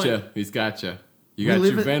good got point. you. He's got you. You We got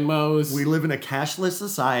live your in- Venmos. We live in a cashless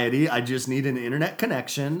society. I just need an internet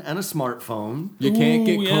connection and a smartphone. You can't Ooh,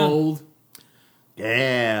 get yeah. cold.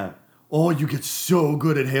 Yeah. Oh, you get so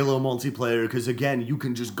good at Halo multiplayer because, again, you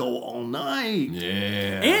can just go all night.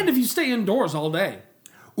 Yeah. And if you stay indoors all day.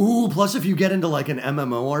 Ooh, plus if you get into like an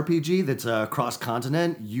MMORPG that's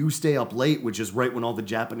cross-continent, you stay up late, which is right when all the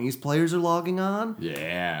Japanese players are logging on.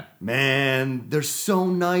 Yeah. Man, they're so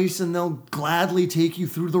nice and they'll gladly take you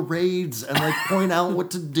through the raids and like point out what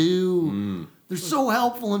to do. They're so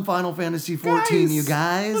helpful in Final Fantasy XIV, you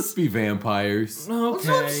guys. Let's be vampires. That's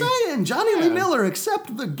what I'm saying. Johnny Lee Miller,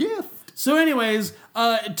 accept the gift. So, anyways,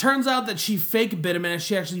 it turns out that she fake bit him and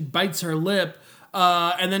she actually bites her lip.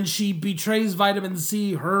 And then she betrays Vitamin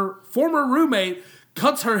C, her former roommate,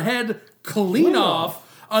 cuts her head clean off.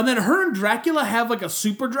 And then her and Dracula have like a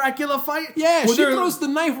super Dracula fight. Yeah, where she they're- throws the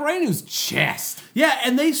knife right in his chest. Yeah,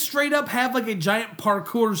 and they straight up have like a giant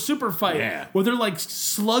parkour super fight. Yeah. Where they're like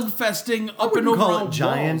slugfesting up and We over call all it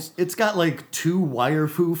giant. walls. It's got like 2 wire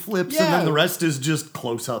foo flips and Yeah. then the rest is just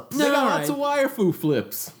close-ups. They got All lots right. of wire foo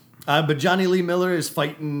flips. But Johnny Lee Miller is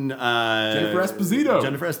fighting Jennifer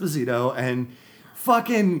Esposito. And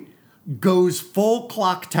fucking goes full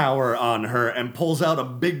clock tower on her and pulls out a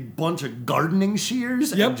big bunch of gardening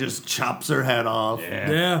shears Yep. and just chops her head off.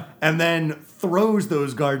 Yeah. And then throws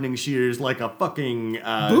those gardening shears like a fucking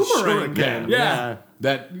Boomerang. shuriken. Yeah.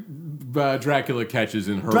 That Dracula catches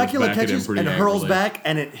and hurls Dracula back at him catches pretty and hurls angrily. back,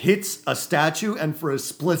 and it hits a statue. And for a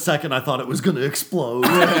split second, I thought it was going to explode.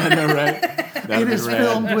 I know, right? It That'd be is rad.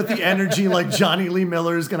 filmed with the energy like Johnny Lee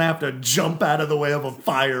Miller is going to have to jump out of the way of a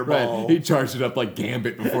fireball. Right. He charged it up like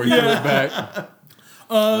Gambit before he threw it back.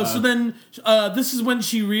 So then, this is when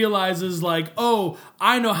she realizes, like, oh,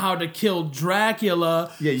 I know how to kill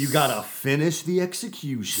Dracula. Yeah, you gotta finish the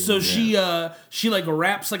execution. So she like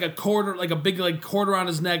wraps like a quarter, like a big like cord around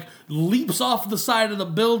his neck, leaps off the side of the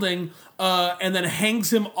building, and then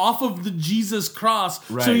hangs him off of the Jesus cross.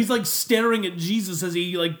 So Right. he's like staring at Jesus as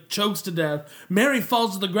he like chokes to death. Mary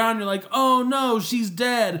falls to the ground. You're like, oh no, she's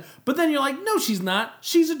dead. But then you're like, no, she's not.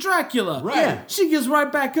 She's a Dracula. Right. Yeah. She gets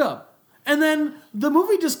right back up. And then the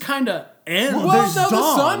movie just kind of ends. Well, Well, there's no, the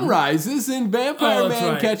dawn. sun rises and Vampire Oh, that's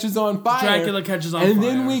Man right. catches on fire. Dracula catches on and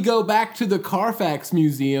fire. then we go back to the Carfax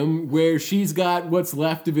Museum where she's got what's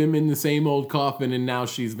left of him in the same old coffin, and now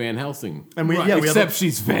she's Van Helsing. and we, Right. yeah, we have Except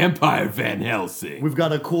she's Vampire Van Helsing. we've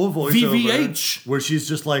got a cool voiceover VVH. where she's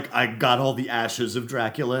just like, I got all the ashes of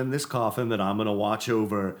Dracula in this coffin that I'm gonna watch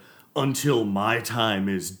over until my time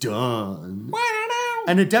is done.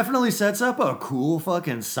 And it definitely sets up a cool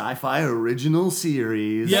fucking sci-fi original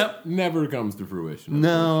series. Yep. Never comes to fruition.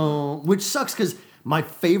 No, which sucks because my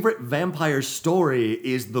favorite vampire story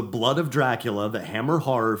is The Blood of Dracula, the Hammer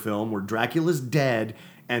horror film where Dracula's dead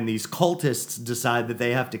and these cultists decide that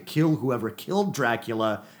they have to kill whoever killed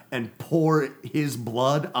Dracula and pour his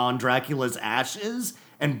blood on Dracula's ashes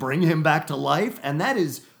and bring him back to life, and that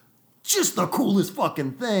is just the coolest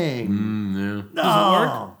fucking thing. Yeah. Does it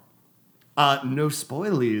work? No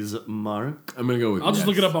spoilies, Mark. I'm gonna go with. I'll just yes.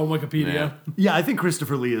 look it up on Wikipedia. Yeah. Yeah, I think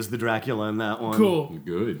Christopher Lee is the Dracula in that one. Cool.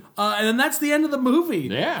 Good. And then that's the end of the movie.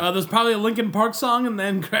 Yeah. There's probably a Linkin Park song and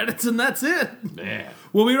then credits, and that's it. Yeah.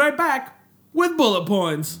 We'll be right back with bullet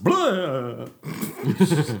points. Blah.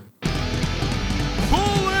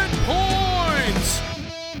 Bullet points!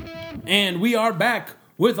 And we are back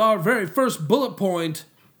with our very first bullet point,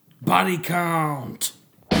 body count.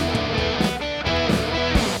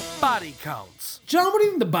 Body counts. John, what do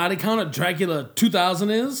you think the body count of Dracula 2000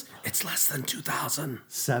 is? It's less than 2,000.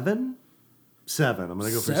 7? 7. I'm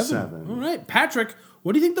going to go for 7. All right. Patrick,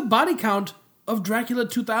 what do you think the body count of Dracula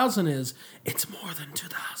 2000 is? It's more than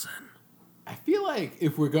 2,000. I feel like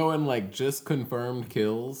if we're going like just confirmed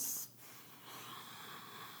kills,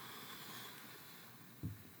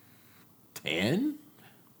 10?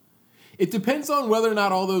 It depends on whether or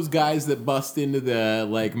not all those guys that bust into the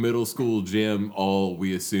like middle school gym all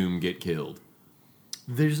we assume get killed.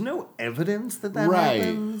 There's no evidence that Right.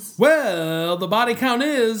 happens. Well, the body count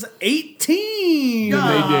is 18.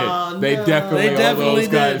 Ah, They did. no. They definitely, They definitely all those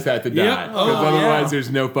guys did. had to die. Yep. Because Oh, otherwise yeah. there's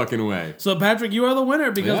no fucking way. So, Patrick, you are the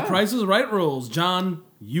winner because Yeah. Price is Right rules. John,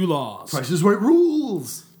 you lost. Price is Right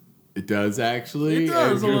rules. It does actually. It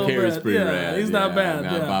does a Drew little Carey's bit. pretty Yeah, rad. he's not bad,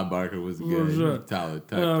 Now yeah. Bob Barker was good. sure. Top All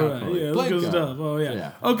right, point. yeah, that's Blake good Gunn. stuff. Oh,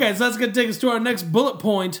 yeah. Okay, so that's going to take us to our next bullet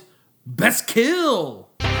point. Best kill.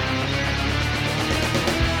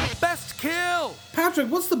 Best kill. Patrick,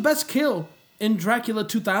 what's the best kill in Dracula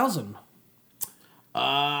 2000?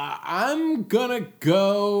 I'm gonna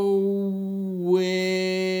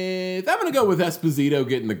go with Esposito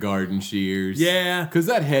getting the garden shears. Yeah. because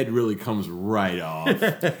that head really comes right off.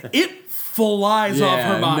 It flies off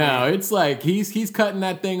her body. no, it's like he's cutting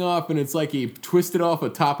that thing off, and it's like he twisted off the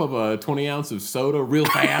top of a 20 ounce of soda real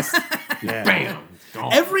fast. Yeah. Bam.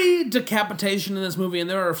 Gone. Every decapitation in this movie, and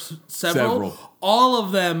there are several, all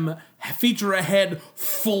of them feature a head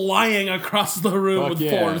flying across the room Fuck with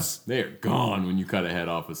yeah. force. They're gone when you cut a head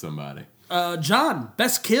off of somebody. John,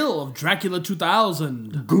 best kill of Dracula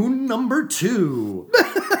 2000. Goon number 2.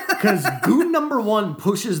 Because goon number 1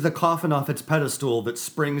 pushes the coffin off its pedestal that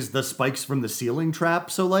springs the spikes from the ceiling trap.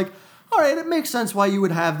 So, like, all right, it makes sense why you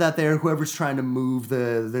would have that there. Whoever's trying to move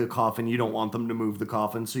the coffin, you don't want them to move the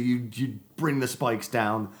coffin, so you bring the spikes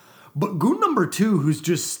down. But goon number 2, who's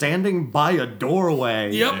just standing by a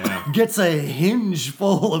doorway, Yep. Yeah. gets a hinge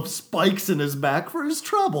full of spikes in his back for his A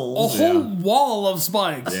troubles. whole wall of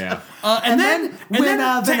spikes. Yeah. And then when to Van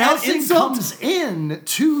add Helsing insult- comes in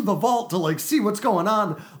to the vault to like see what's going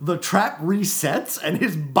on, the trap resets and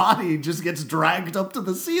his body just gets dragged up to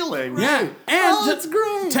the ceiling. Yeah, and Oh, that's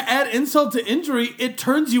great. To add insult to injury, it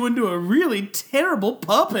turns you into a really terrible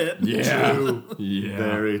puppet. Yeah. True. Yeah.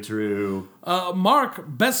 Very true. Mark,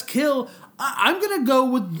 best kill. I'm gonna go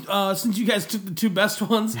with since you guys took the two best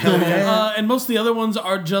ones, yeah. and most of the other ones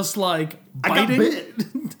are just like I got biting.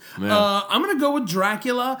 bit. I'm gonna go with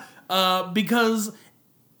Dracula because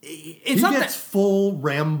it's He not gets that full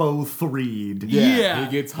Rambo 3'd. Yeah.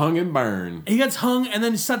 He gets hung and burned. he gets hung and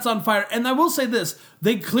then he sets on fire. And I will say this: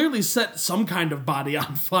 they clearly set some kind of body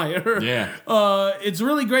on fire. Yeah. It's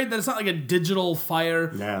really great that it's not like a digital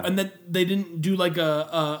fire, Yeah. and that they didn't do like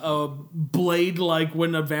a blade like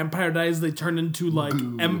when a vampire dies, they turn into like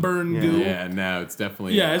ember and goo. Yeah, no, it's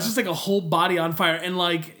definitely. Yeah, it's just like a whole body on fire, and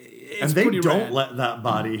like it's And they pretty don't rad. let that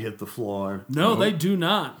body hit the floor. No, they do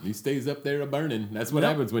not. He stays up there a burning. That's what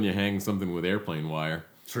Yep. happens when you hang something with airplane wire.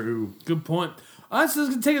 True. Good point. So this is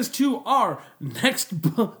going to take us to our next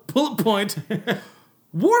bullet point: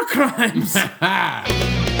 war crimes.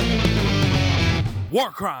 War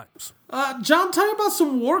crimes. John, tell me about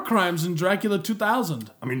some war crimes in Dracula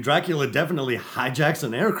 2000. I mean, Dracula definitely hijacks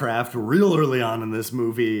an aircraft real early on in this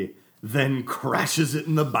movie, then crashes it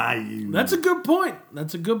in the bayou. That's a good point.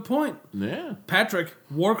 That's a good point. Yeah. Patrick,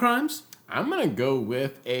 war crimes? I'm going to go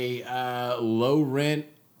with a low rent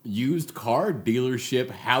used car dealership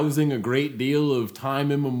housing a great deal of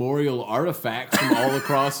time immemorial artifacts from all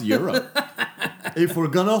across Europe. If we're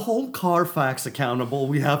gonna hold Carfax accountable,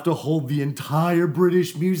 we have to hold the entire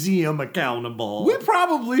British Museum accountable. We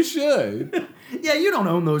probably should. Yeah, you don't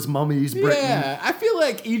own those mummies, Britain. Yeah, I feel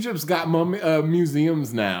like Egypt's got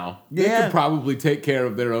museums now. They Yeah. could probably take care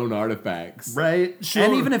of their own artifacts. Right? Sure.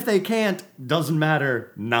 And even if they can't, doesn't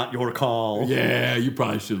matter. Not your call. Yeah, you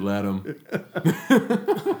probably should let them.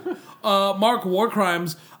 Mark, war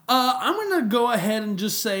crimes. I'm going to go ahead and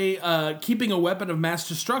just say keeping a weapon of mass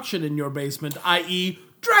destruction in your basement, i.e.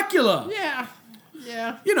 Dracula. Yeah.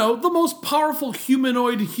 Yeah. You know, the most powerful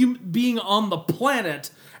humanoid being on the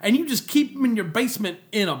planet, and you just keep him in your basement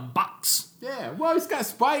in a box. Yeah. Well, he's got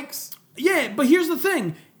spikes. Yeah, but here's the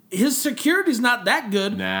thing. His security's not that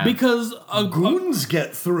good because Goons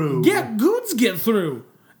get through. Yeah, goons get through.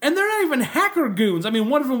 And they're not even hacker goons. I mean,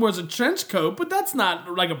 one of them wears a trench coat, but that's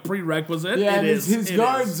not like a prerequisite. Yeah, it is. His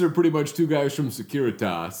guards are pretty much two guys from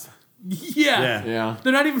Securitas. Yeah. Yeah.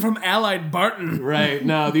 They're not even from Allied Barton. Right.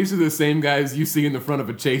 No, these are the same guys you see in the front of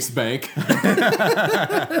a Chase bank.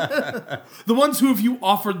 The ones who, if you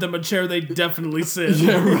offered them a chair, they'd definitely sit.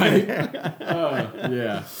 Yeah, right.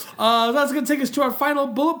 Yeah. That's going to take us to our final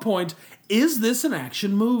bullet point. Is this an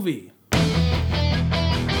action movie?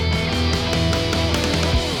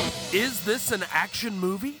 Is this an action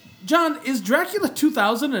movie? John, is Dracula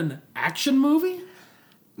 2000 an action movie?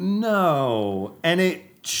 No, and it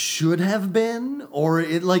should have been, or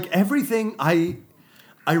it like everything. I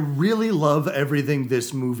really love everything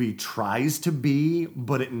this movie tries to be,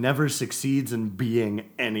 but it never succeeds in being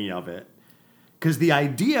any of it. Because the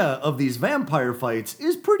idea of these vampire fights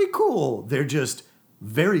is pretty cool. They're just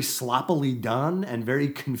very sloppily done and very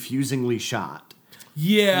confusingly shot.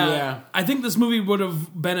 Yeah. I think this movie would have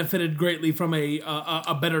benefited greatly from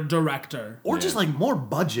a better director. Or just like more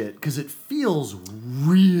budget, because it feels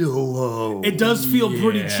real low. It does feel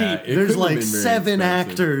pretty cheap. There's couldn't have like been very 7 expensive.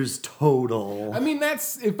 actors total. I mean,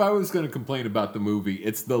 that's, if I was going to complain about the movie,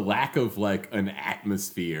 it's the lack of like an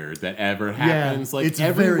atmosphere that ever happens. Like it's very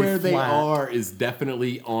everywhere they flat. are is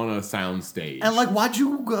definitely on a soundstage. And like, why'd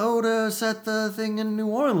you go to set the thing in New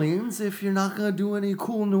Orleans if you're not gonna do any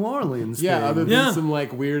cool New Orleans? yeah, thing? other than some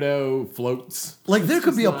like weirdo floats. Like there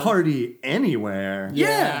could be a party anywhere.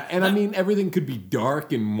 Yeah. And I mean, everything could be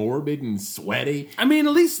dark and morbid and sweaty. I mean,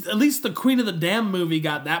 at least the Queen of the Damned movie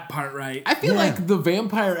got that part right. I feel like the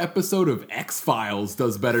vampire episode of X-Files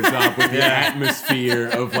does better job with the atmosphere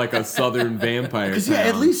of like a southern vampire. Because yeah,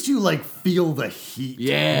 at least you like feel the heat.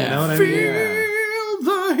 Yeah. You know what I Feel mean?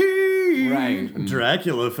 the heat. Right.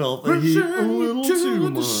 Dracula felt the heat a little too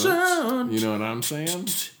much. Sun. You know what I'm saying?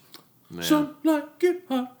 Yeah. Some like it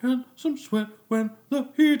hot and some sweat when the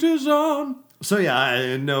heat is on. So yeah,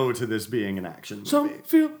 I know to this being an action movie. Some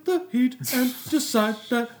feel the heat and decide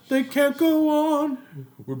that they can't go on.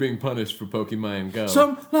 We're being punished for Pokemon Go.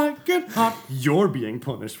 Some like it hot. You're being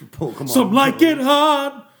punished for Pokemon. Some like Go. it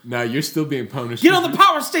hot. No, you're still being punished. Get on the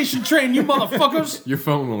power station train, you motherfuckers. Your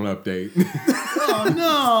phone won't update. Oh no!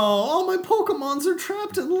 All my Pokemons are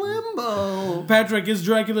trapped in limbo. Patrick, is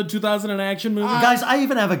Dracula 2000 an action movie? Guys, I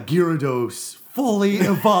even have a Gyarados. Fully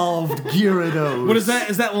evolved Gyarados. What is that?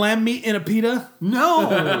 Is that lamb meat in a pita? No!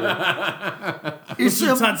 It's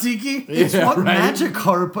Some tzatziki? It's Yeah, what right.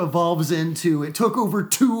 Magikarp evolves into. It took over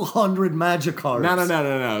 200 Magikarps.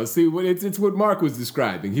 No. See, it's what Mark was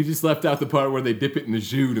describing. He just left out the part where they dip it in the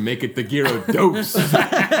jus to make it the Gyarados.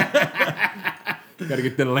 Gotta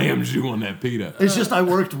get the lamb jus on that pita. It's just I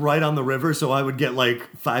worked right on the river, so I would get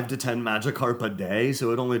like 5 to 10 Magikarp a day,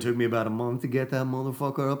 so it only took me about a month to get that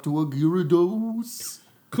motherfucker up to a Gyarados.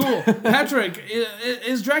 Cool. Patrick,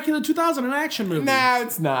 is Dracula 2000 an action movie? Nah,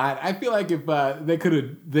 it's not. I feel like if they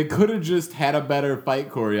could have just had a better fight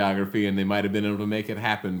choreography and they might have been able to make it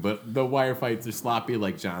happen. But the wire fights are sloppy,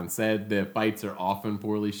 like John said. The fights are often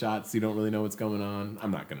poorly shot, so you don't really know what's going on.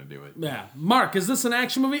 I'm not gonna do it. Yeah. Mark, is this an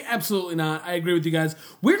action movie? Absolutely not. I agree with you guys.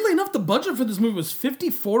 Weirdly enough, the budget for this movie was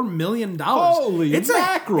 $54 million. Holy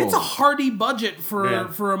mackerel. It's a hearty budget Yeah.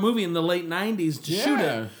 for a movie in the late 90s to Yeah, shoot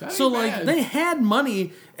that it. ain't So, like, bad. they had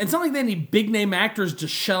money. And it's not like they need big name actors to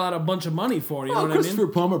shell out a bunch of money for. You know what I Christopher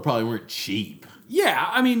mean? Plummer probably weren't cheap. Yeah,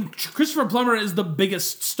 I mean, Christopher Plummer is the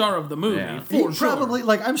biggest star of the movie, Yeah. for He sure. probably,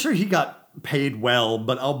 like, I'm sure he got paid well,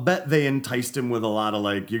 but I'll bet they enticed him with a lot of,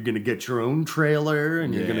 like, you're gonna get your own trailer,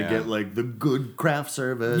 and you're gonna Yeah. get, like, the good craft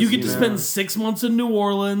service. You get to know? spend 6 months in New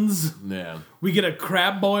Orleans. Yeah. We get a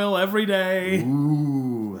crab boil every day.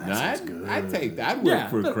 Ooh, that sounds good. I'd take that. I'd work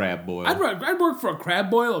for a crab boil. I'd work for a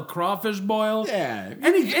crab boil, a crawfish boil. Yeah.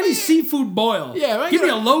 Any seafood boil. Yeah, right, Give me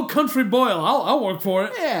you a know- low country boil. I'll work for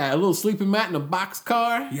it. Yeah, a little sleeping mat in a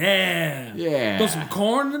boxcar. Yeah. Yeah. Throw some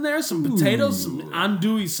corn in there, some potatoes, some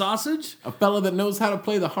andouille sausage. A fella that knows how to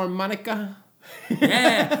play the harmonica.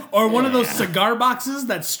 Yeah. Or one of those cigar boxes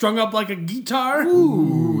that's strung up like a guitar.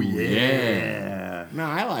 Ooh, yeah. No,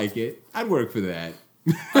 I like it. I'd work for that.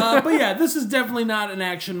 But yeah, this is definitely not an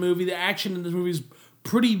action movie. The action in this movie is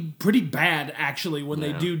pretty bad, actually, when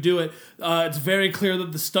they do it. It's very clear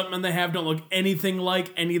that the stuntmen they have don't look anything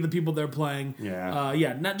like any of the people they're playing.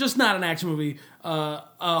 Yeah. Not an action movie.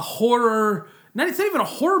 A horror It's not even a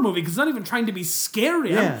horror movie because it's not even trying to be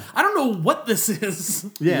scary. Yeah. I don't know what this is.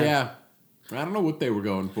 Yeah. I don't know what they were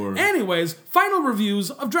going for. Anyways, final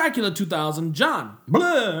reviews of Dracula 2000. John.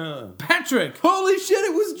 Blah. Patrick. Holy shit,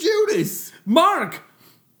 it was Judas! Mark.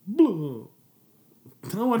 Blah.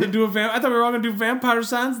 I wanted to do I thought we were all going to do vampire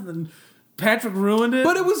sounds, and then Patrick ruined it.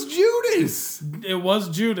 But it was Judas! It was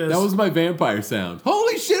Judas. That was my vampire sound.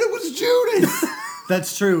 Holy shit, it was Judas!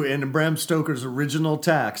 That's true. In Bram Stoker's original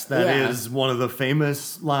text, that is Yeah. one of the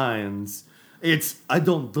famous lines. It's, I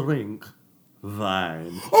don't drink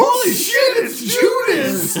wine. Holy shit, it's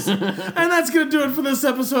Judas! And that's going to do it for this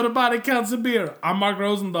episode of Body Counts and Beer. I'm Mark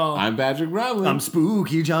Rosendahl. I'm Patrick Rumlin. I'm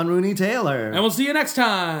spooky John Rooney Taylor. And we'll see you next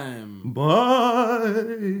time.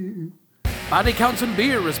 Bye. Body Counts and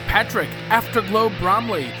Beer is Patrick, Afterglow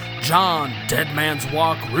Bromley, John, Dead Man's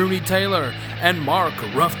Walk, Rooney Taylor, and Mark,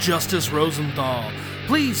 Rough Justice Rosenthal.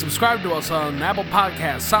 Please subscribe to us on Apple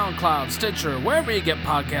Podcasts, SoundCloud, Stitcher, wherever you get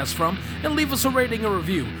podcasts from, and leave us a rating or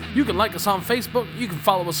review. You can like us on Facebook, you can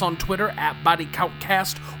follow us on Twitter at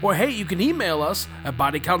BodyCountCast, or hey, you can email us at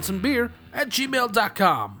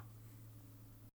bodycountsandbeer@gmail.com.